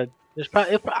miss it, but there's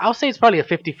probably I'll say it's probably a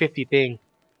 50-50 thing.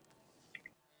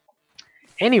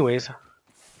 Anyways,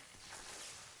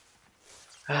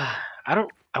 I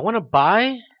want to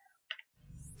buy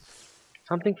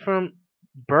something from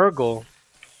Burgle,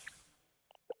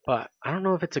 but I don't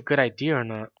know if it's a good idea or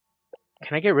not.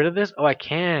 Can I get rid of this? Oh, I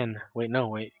can. Wait, no,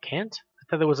 wait, can't? I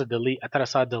thought there was a delete. I thought I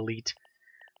saw a delete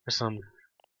for some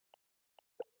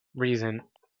reason.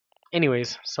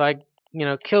 Anyways, so I,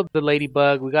 killed the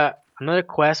ladybug. We got another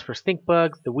quest for stink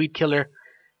bugs, the weed killer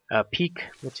peak,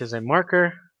 which is a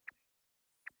marker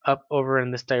up over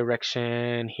in this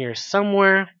direction here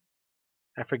somewhere.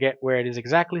 I forget where it is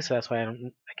exactly, so that's why I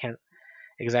can't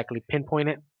exactly pinpoint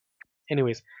it.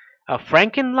 Anyways,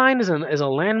 Frankenline is a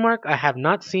landmark I have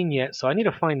not seen yet, so I need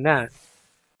to find that.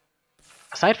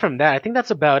 Aside from that, I think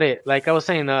that's about it. Like I was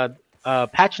saying,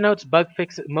 patch notes, bug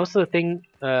fixes, most of the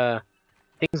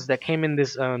things that came in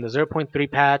this the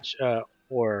 0.3 patch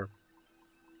or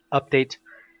update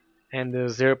and the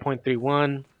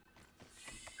 0.31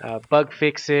 bug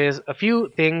fixes. A few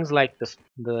things like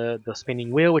the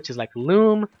spinning wheel, which is like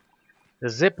loom, the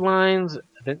zip lines,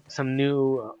 some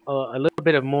new a little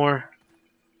bit of more.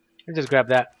 Let's just grab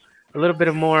that. A little bit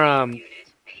of more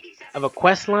of a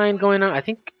quest line going on. I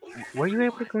think. Were you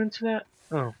able to go into that?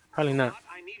 Oh, probably not.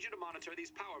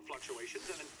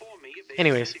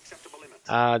 Anyways,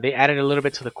 they added a little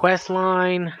bit to the quest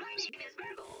line.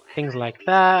 Things like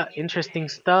that. Interesting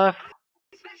stuff.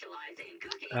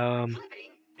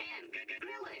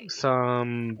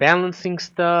 Some balancing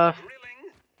stuff.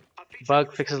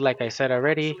 Bug fixes, like I said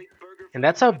already. And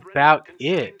that's about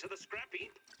it.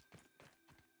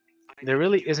 There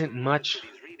really isn't much.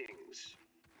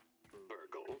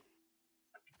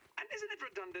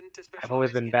 I've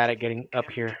always been bad at getting up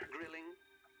here.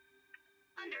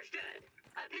 Understood.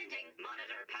 Appending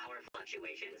monitor power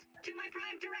fluctuations to my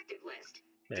prime directive list.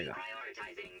 There you go.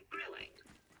 Prioritizing grilling.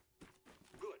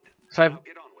 So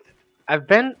I've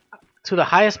been to the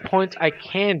highest point I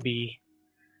can be,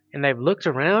 and I've looked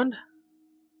around,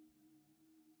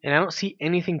 and I don't see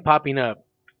anything popping up,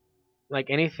 like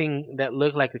anything that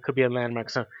looked like it could be a landmark.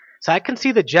 So I can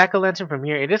see the jack-o'-lantern from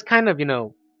here. It is kind of,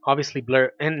 obviously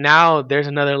blurred. And now there's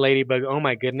another ladybug. Oh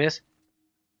my goodness!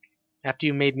 After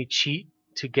you made me cheat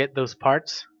to get those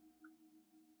parts,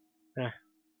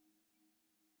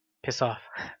 piss off,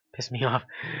 piss me off.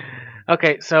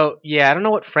 Okay, so yeah, I don't know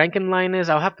what Frankenline is.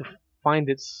 I'll have to find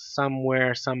it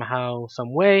somewhere, somehow,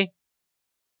 some way,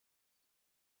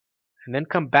 and then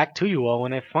come back to you all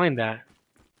when I find that.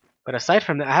 But aside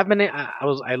from that,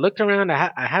 I looked around.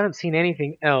 I haven't seen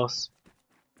anything else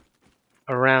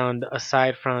around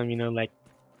aside from like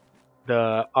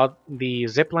the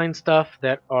zipline stuff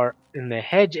that are in the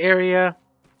hedge area.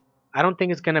 I don't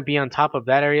think it's gonna be on top of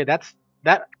that area.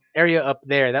 That area up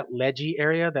there, that ledgy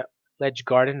area, that ledge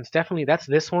garden. It's definitely that's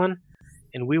this one,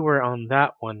 and we were on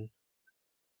that one.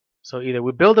 So either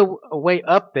we build a way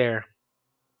up there,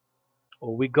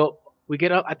 or we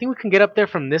get up. I think we can get up there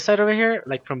from this side over here,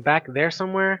 like from back there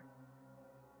somewhere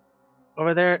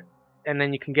over there, and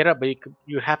then you can get up, but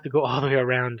you have to go all the way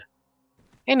around.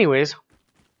 Anyways,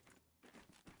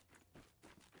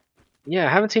 yeah,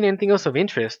 I haven't seen anything else of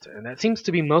interest, and that seems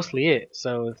to be mostly it.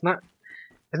 So it's not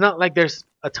like there's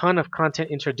a ton of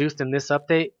content introduced in this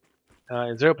update.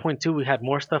 In 0.2 we had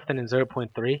more stuff than in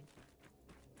 0.3.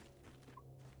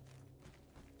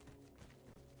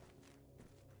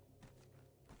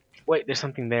 Wait, there's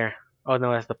something there. Oh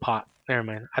no, that's the pot. Never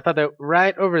mind. I thought that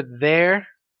right over there,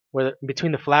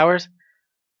 between the flowers,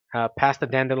 past the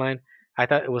dandelion, I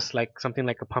thought it was like something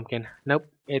like a pumpkin. Nope,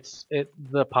 it's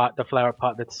the flower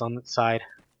pot that's on the side.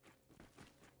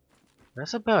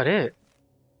 That's about it.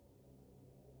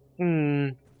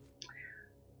 I'm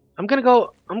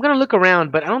gonna look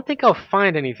around, but I don't think I'll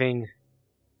find anything.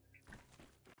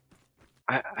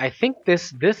 I think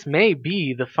this may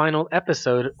be the final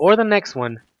episode or the next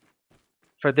one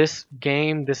for this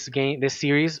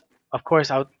series. Of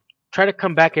course, I'll try to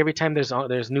come back every time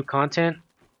there's new content,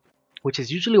 which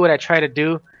is usually what I try to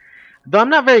do. Though I'm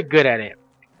not very good at it.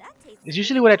 It's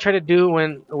usually what I try to do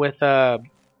when with the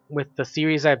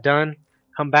series I've done.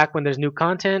 Come back when there's new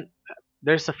content.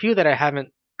 There's a few that I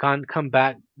haven't gone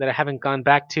back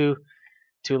to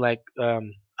like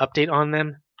update on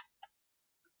them.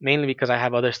 Mainly because I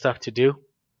have other stuff to do.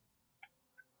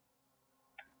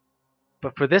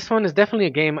 But for this one, it's definitely a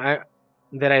game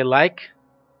that I like.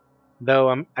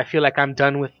 Though I feel like I'm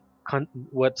done with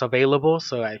what's available,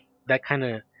 so that kind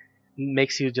of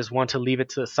makes you just want to leave it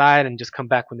to the side and just come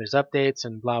back when there's updates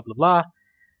and blah blah blah.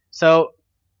 So,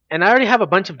 and I already have a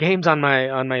bunch of games on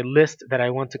my list that I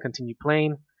want to continue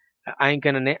playing. I'm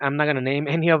not gonna name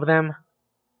any of them.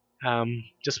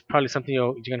 Just probably something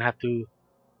you're gonna have to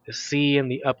see in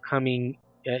the upcoming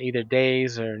either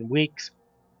days or weeks.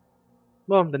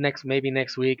 Well, maybe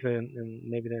next week, and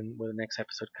maybe then when the next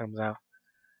episode comes out,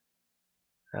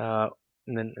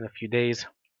 and then in a few days.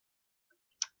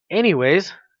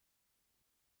 Anyways,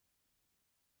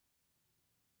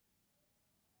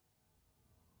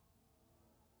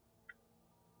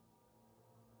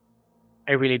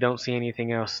 I really don't see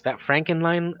anything else. That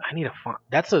Frankenline, I need to find.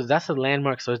 That's a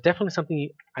landmark, so it's definitely something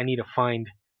I need to find.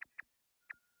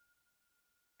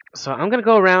 So I'm gonna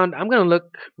go around. I'm gonna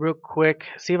look real quick,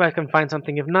 see if I can find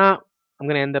something. If not, I'm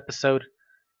gonna end the episode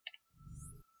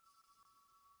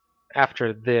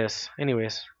after this.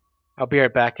 Anyways, I'll be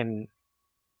right back and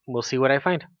we'll see what I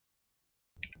find.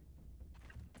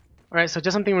 Alright, so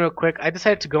just something real quick. I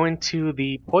decided to go into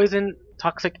the poison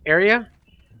toxic area.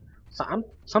 So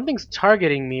something's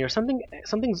targeting me, or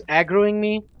something's aggroing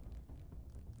me,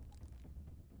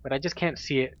 but I just can't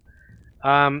see it.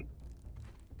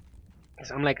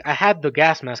 So I'm like, I had the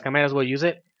gas mask, I might as well use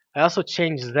it. I also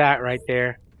changed that right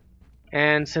there.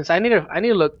 And since I need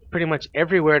to look pretty much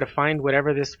everywhere to find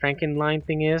whatever this Frankenline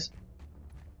thing is,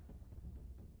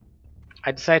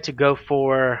 I decided to go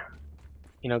for,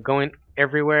 going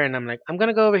everywhere. And I'm like, I'm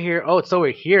gonna go over here. Oh, it's over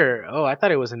here. Oh, I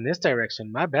thought it was in this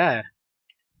direction. My bad.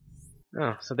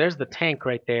 Oh, so there's the tank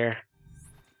right there.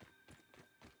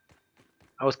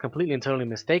 I was completely and totally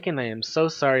mistaken. I am so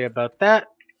sorry about that.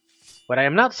 What I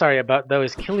am not sorry about, though,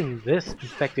 is killing this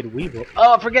infected weevil.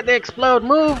 Oh, forget they explode!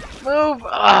 Move! Move!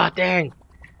 Ah, oh, dang!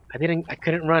 I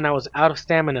couldn't run. I was out of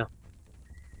stamina.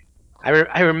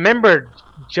 I remembered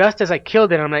just as I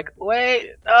killed it. I'm like,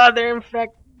 wait! Oh, they're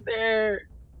infected. They're...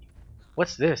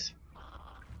 What's this?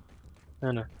 I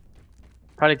don't know.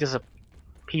 Probably just a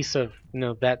piece of,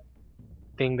 that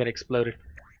thing that exploded.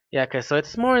 Yeah, okay, so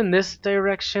it's more in this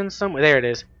direction somewhere. There it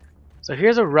is. So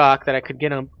here's a rock that I could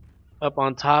get up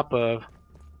on top of.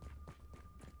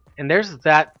 And there's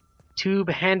that tube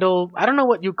handle. I don't know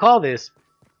what you call this.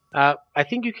 I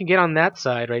think you can get on that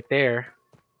side right there.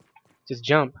 Just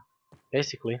jump,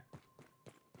 basically.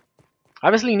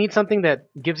 Obviously, you need something that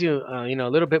gives you, a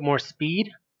little bit more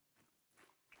speed.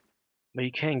 But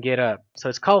you can't get up. So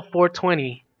it's called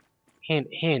 420. Hint,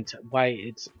 hint, why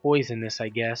it's poisonous, I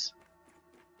guess.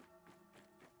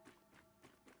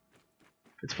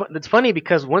 It's funny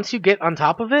because once you get on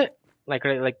top of it, like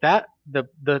that,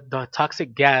 the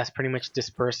toxic gas pretty much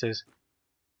disperses.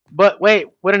 But wait,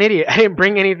 what an idiot! I didn't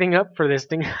bring anything up for this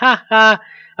thing. Haha.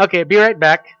 Okay, be right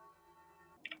back.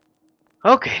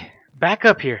 Okay, back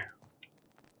up here.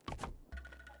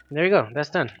 There you go.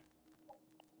 That's done.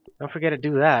 Don't forget to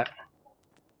do that.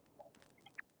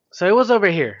 So it was over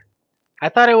here. I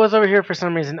thought it was over here for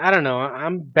some reason. I don't know.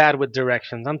 I'm bad with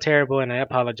directions. I'm terrible, and I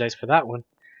apologize for that one.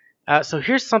 So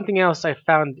here's something else I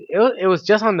found. It was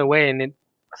just on the way, and it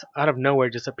out of nowhere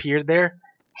just appeared there.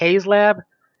 Haze Lab.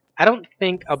 I don't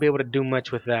think I'll be able to do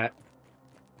much with that.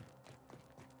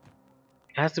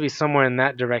 It has to be somewhere in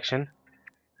that direction.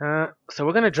 So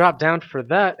we're gonna drop down for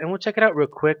that, and we'll check it out real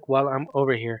quick while I'm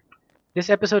over here. This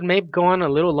episode may go on a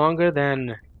little longer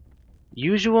than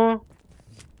usual.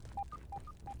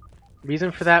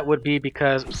 Reason for that would be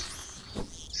because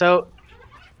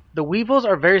the weevils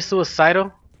are very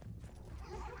suicidal.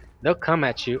 They'll come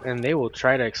at you and they will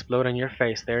try to explode on your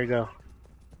face. There you go.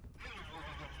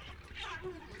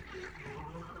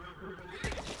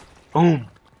 Boom.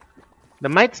 The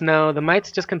mites know. The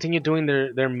mites just continue doing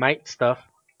their mite stuff.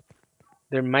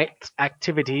 Their mite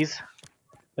activities.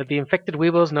 But the infected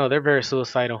weevils, no, they're very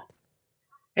suicidal.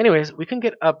 Anyways, we can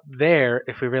get up there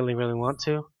if we really, really want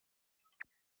to.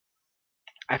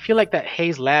 I feel like that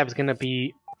Haze Lab is gonna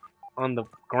be on the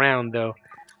ground though.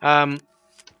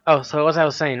 Oh, so as I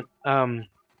was saying,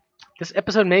 this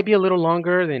episode may be a little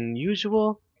longer than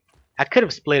usual. I could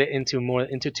have split it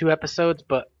into 2 episodes,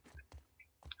 but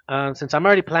since I'm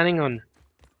already planning on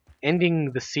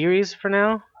ending the series for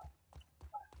now,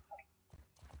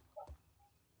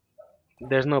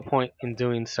 there's no point in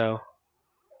doing so.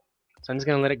 So I'm just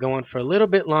gonna let it go on for a little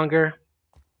bit longer.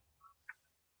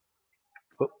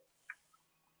 Oh,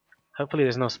 hopefully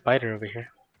there's no spider over here.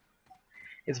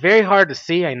 It's very hard to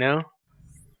see, I know.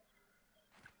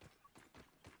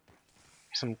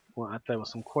 Well, I thought there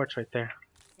was some quartz right there.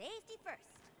 Safety first.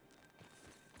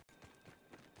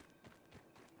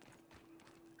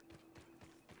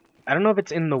 I don't know if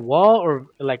it's in the wall or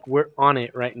like we're on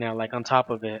it right now, like on top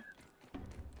of it.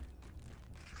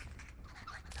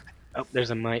 Oh,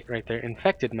 there's a mite right there.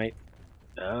 Infected mite.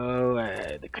 Oh,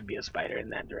 there could be a spider in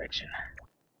that direction.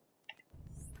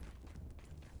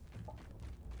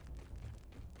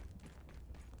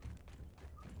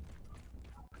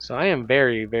 So I am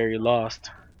very, very lost.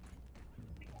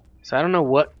 So I don't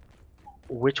know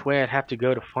which way I'd have to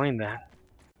go to find that.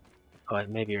 Oh,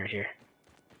 maybe right here.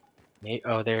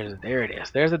 Oh, there it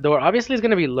is. There's the door. Obviously, it's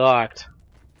gonna be locked.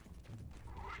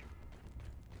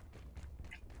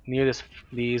 Near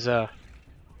these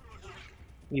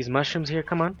mushrooms here.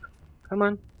 Come on, come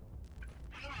on.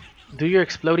 Do your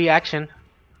explodey action.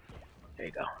 There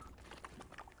you go.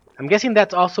 I'm guessing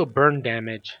that's also burn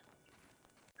damage.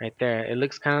 Right there. It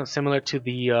looks kind of similar to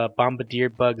the bombardier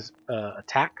bug's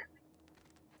attack.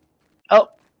 Oh,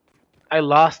 I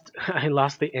lost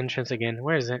the entrance again.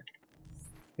 Where is it?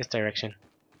 This direction.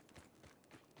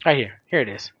 Right here. Here it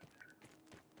is.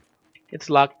 It's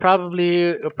locked.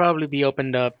 It'll probably be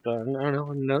opened up. I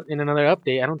don't know, in another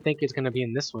update. I don't think it's gonna be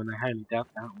in this one. I highly doubt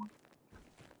that one.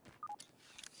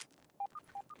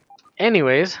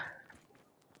 Anyways,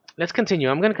 let's continue.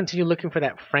 I'm gonna continue looking for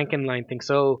that Frankenline thing.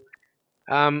 So,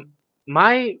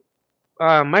 my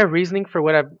reasoning for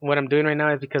what I'm doing right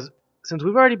now is because since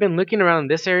we've already been looking around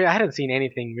this area, I hadn't seen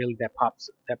anything really that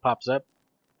pops up.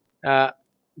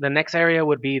 The next area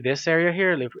would be this area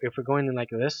here if we're going in like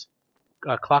this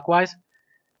clockwise.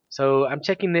 So I'm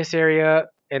checking this area,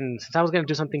 and since I was gonna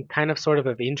do something kind of sort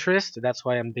of interest, that's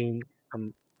why I'm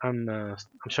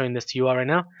showing this to you all right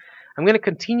now. I'm gonna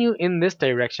continue in this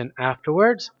direction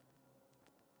afterwards.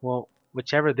 Well,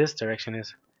 whichever this direction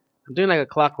is. I'm doing like a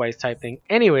clockwise type thing.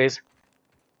 Anyways,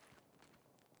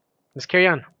 let's carry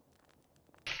on.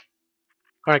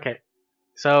 Okay,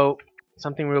 so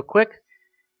something real quick.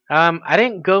 I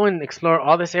didn't go and explore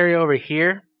all this area over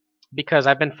here because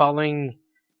I've been following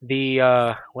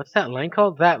the what's that line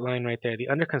called? That line right there, the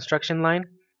under construction line,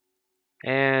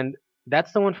 and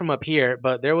that's the one from up here.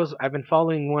 But I've been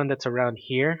following one that's around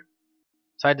here,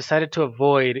 so I decided to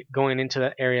avoid going into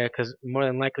that area because more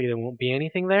than likely there won't be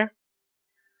anything there.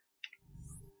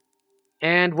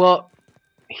 And well,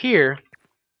 here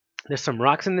there's some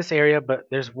rocks in this area, but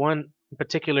there's one in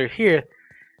particular here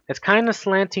that's kind of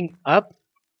slanting up,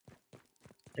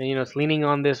 and you know it's leaning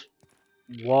on this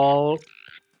wall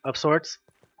of sorts.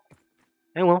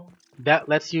 And well, that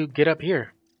lets you get up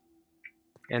here.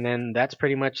 And then that's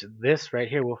pretty much this right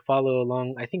here. We'll follow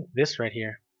along, I think this right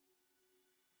here.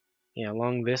 Yeah,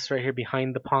 along this right here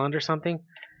behind the pond or something.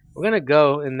 We're gonna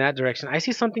go in that direction. I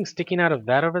see something sticking out of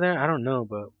that over there. I don't know,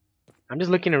 but I'm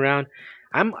just looking around.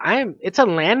 It's a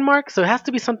landmark, so it has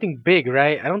to be something big,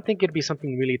 right? I don't think it'd be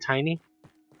something really tiny.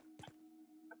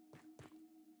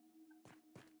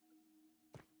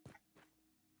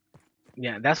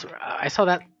 Yeah, I saw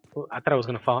that. I thought I was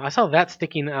gonna fall. I saw that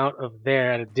sticking out of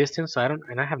there at a distance, so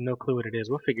I have no clue what it is.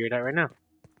 We'll figure it out right now.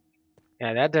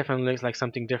 Yeah, that definitely looks like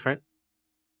something different.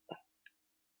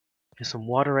 There's some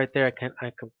water right there. I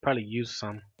could probably use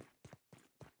some.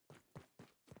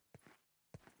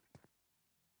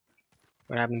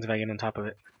 What happens if I get on top of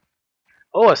it?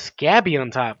 Oh, a scabby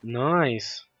on top.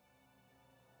 Nice.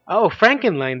 Oh,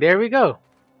 Frankenline. There we go.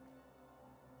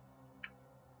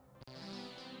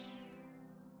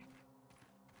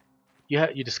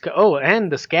 You discover. Oh,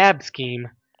 and the scab scheme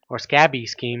or scabby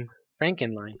scheme,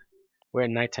 Frankenline. We're at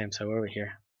nighttime, so we're over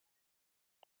here.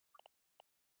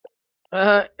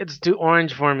 It's too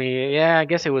orange for me. Yeah, I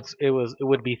guess it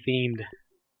would be themed.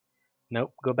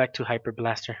 Nope. Go back to Hyper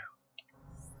Blaster.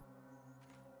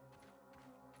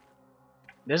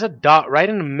 There's a dot right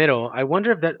in the middle. I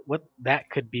wonder if what that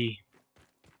could be.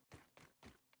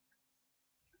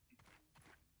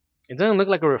 It doesn't look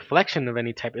like a reflection of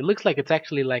any type. It looks like it's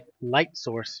actually like light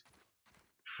source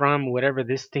from whatever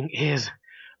this thing is.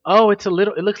 Oh, it's a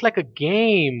little. It looks like a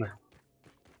game.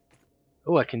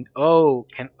 Oh, I can. Oh,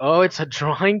 it's a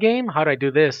drawing game. How do I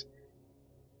do this?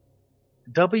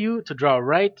 W to draw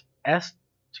right, S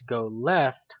to go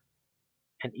left,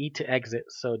 and E to exit.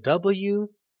 So W.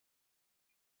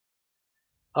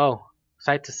 Oh,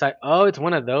 side to side. Oh, it's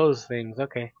one of those things.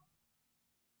 Okay.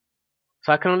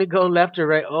 So I can only go left or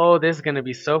right. Oh, this is gonna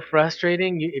be so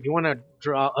frustrating. If you want to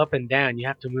draw up and down, you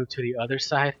have to move to the other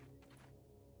side.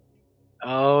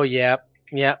 Oh, yep,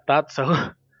 yep, thought so.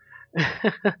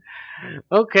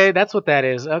 Okay, that's what that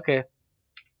is. Okay.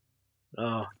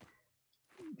 Oh,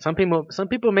 some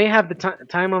people may have the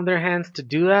time on their hands to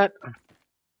do that.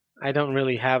 I don't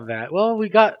really have that. Well, we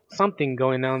got something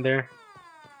going on there.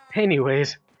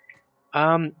 Anyways,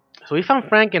 so we found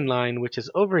Frankenline, which is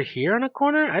over here on a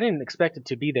corner. I didn't expect it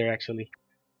to be there actually.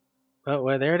 Oh,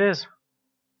 well, there it is.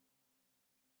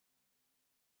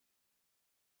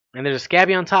 And there's a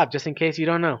Scabby on top, just in case you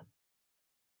don't know.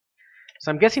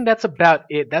 So I'm guessing that's about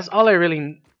it. That's all I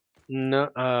really know.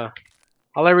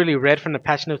 All I really read from the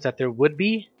patch notes that there would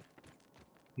be.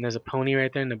 And there's a pony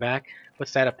right there in the back.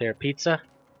 What's that up there? Pizza.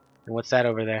 And what's that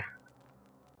over there?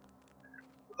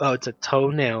 Oh, it's a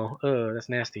toenail. Oh, that's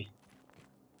nasty.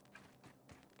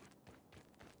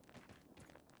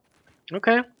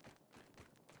 Okay,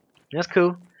 that's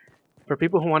cool. For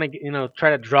people who want to,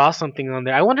 try to draw something on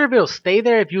there. I wonder if it'll stay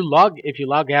there if you log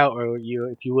out, or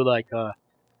if you will like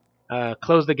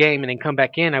close the game and then come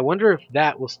back in. I wonder if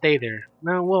that will stay there.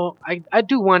 No, well, I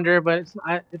do wonder, but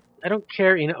I don't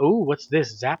care. Oh, what's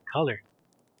this? Zap color.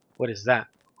 What is that?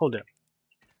 Hold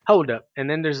up. And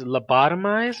then there's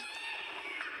lobotomize.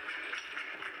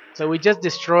 So we just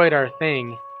destroyed our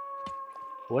thing.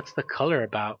 What's the color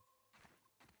about?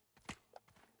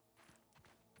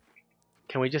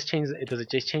 Can we just change it? Does it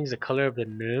just change the color of the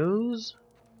nose?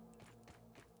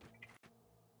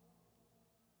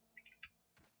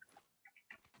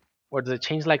 Or does it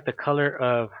change like the color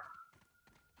of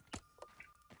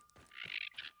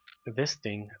this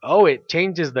thing? Oh, it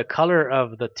changes the color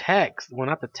of the text. Well,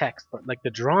 not the text, but like the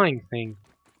drawing thing.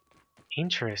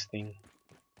 Interesting.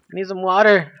 I need some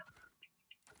water.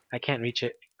 I can't reach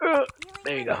it.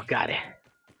 There you go. Got it.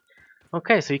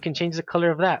 Okay, so you can change the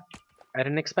color of that. I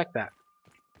didn't expect that.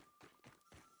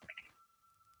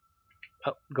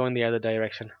 Oh, going the other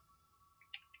direction.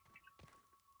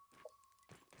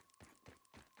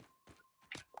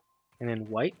 And then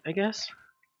white, I guess?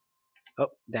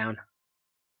 Oh, down.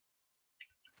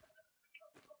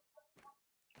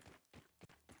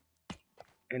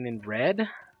 And then red?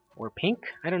 Or pink?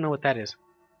 I don't know what that is.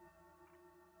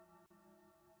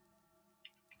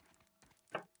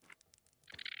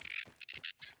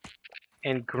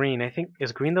 And green. I think,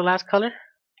 is green the last color?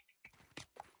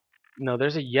 No,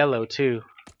 there's a yellow too.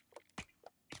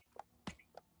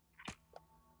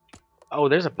 Oh,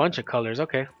 there's a bunch of colors.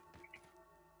 Okay.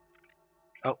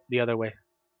 Oh, the other way.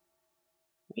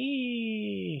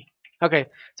 Whee! Okay, so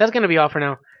that's gonna be all for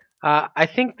now. I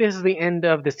think this is the end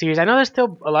of the series. I know there's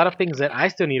still a lot of things that I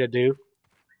still need to do.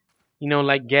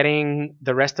 Like getting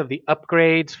the rest of the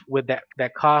upgrades with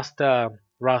that cost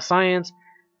raw science.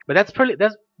 But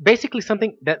that's basically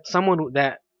something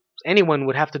that anyone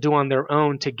would have to do on their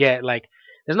own to get. Like,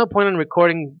 there's no point in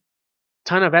recording a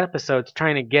ton of episodes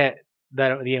trying to get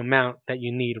the amount that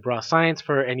you need raw science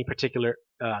for any particular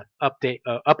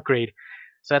upgrade.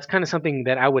 So that's kind of something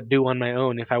that I would do on my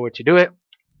own if I were to do it,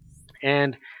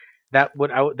 and that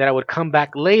I would come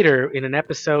back later in an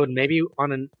episode, maybe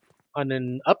on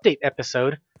an update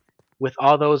episode, with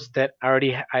all those that I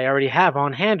already have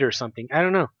on hand or something. I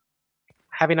don't know,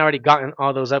 having already gotten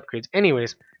all those upgrades.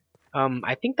 Anyways,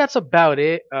 I think that's about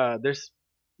it. There's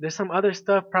some other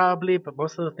stuff probably, but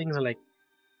most of the things are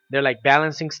they're like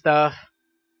balancing stuff.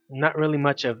 Not really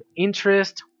much of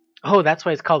interest. Oh, that's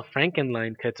why it's called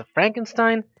Frankenline, because it's a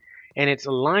Frankenstein, and it's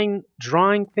a line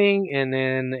drawing thing, and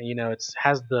then it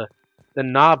has the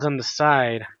knobs on the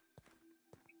side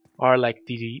are like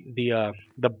the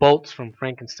bolts from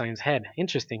Frankenstein's head.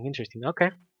 Interesting. Okay.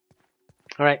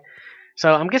 All right.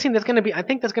 So I'm guessing I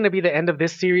think that's gonna be the end of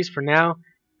this series for now.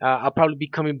 I'll probably be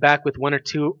coming back with 1 or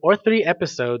 2 or 3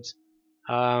 episodes.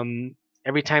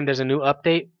 Every time there's a new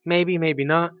update, maybe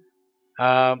not.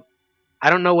 I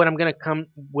don't know what I'm gonna come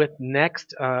with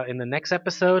next in the next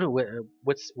episode.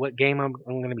 What game I'm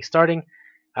gonna be starting.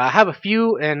 I have a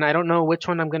few, and I don't know which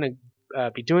one I'm gonna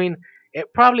be doing.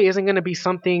 It probably isn't gonna be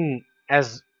something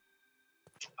as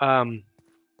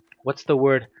what's the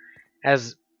word?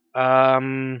 As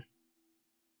I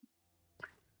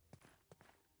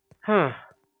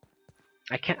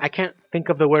can't think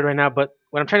of the word right now, but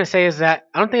what I'm trying to say is that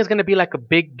I don't think it's gonna be like a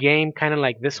big game, kind of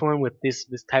like this one with this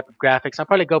type of graphics. I'll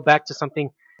probably go back to something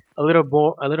a little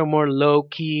more low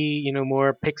key,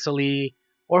 more pixely,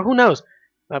 or who knows?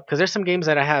 Because there's some games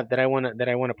that I have that I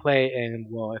wanna play, and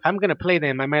well, if I'm gonna play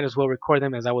them, I might as well record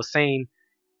them, as I was saying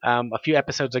a few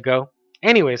episodes ago.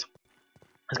 Anyways,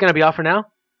 that's gonna be all for now.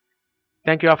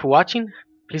 Thank you all for watching.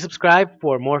 Please subscribe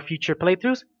for more future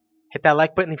playthroughs. Hit that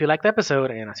like button if you liked the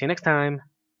episode, and I'll see you next time.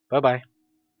 Bye bye.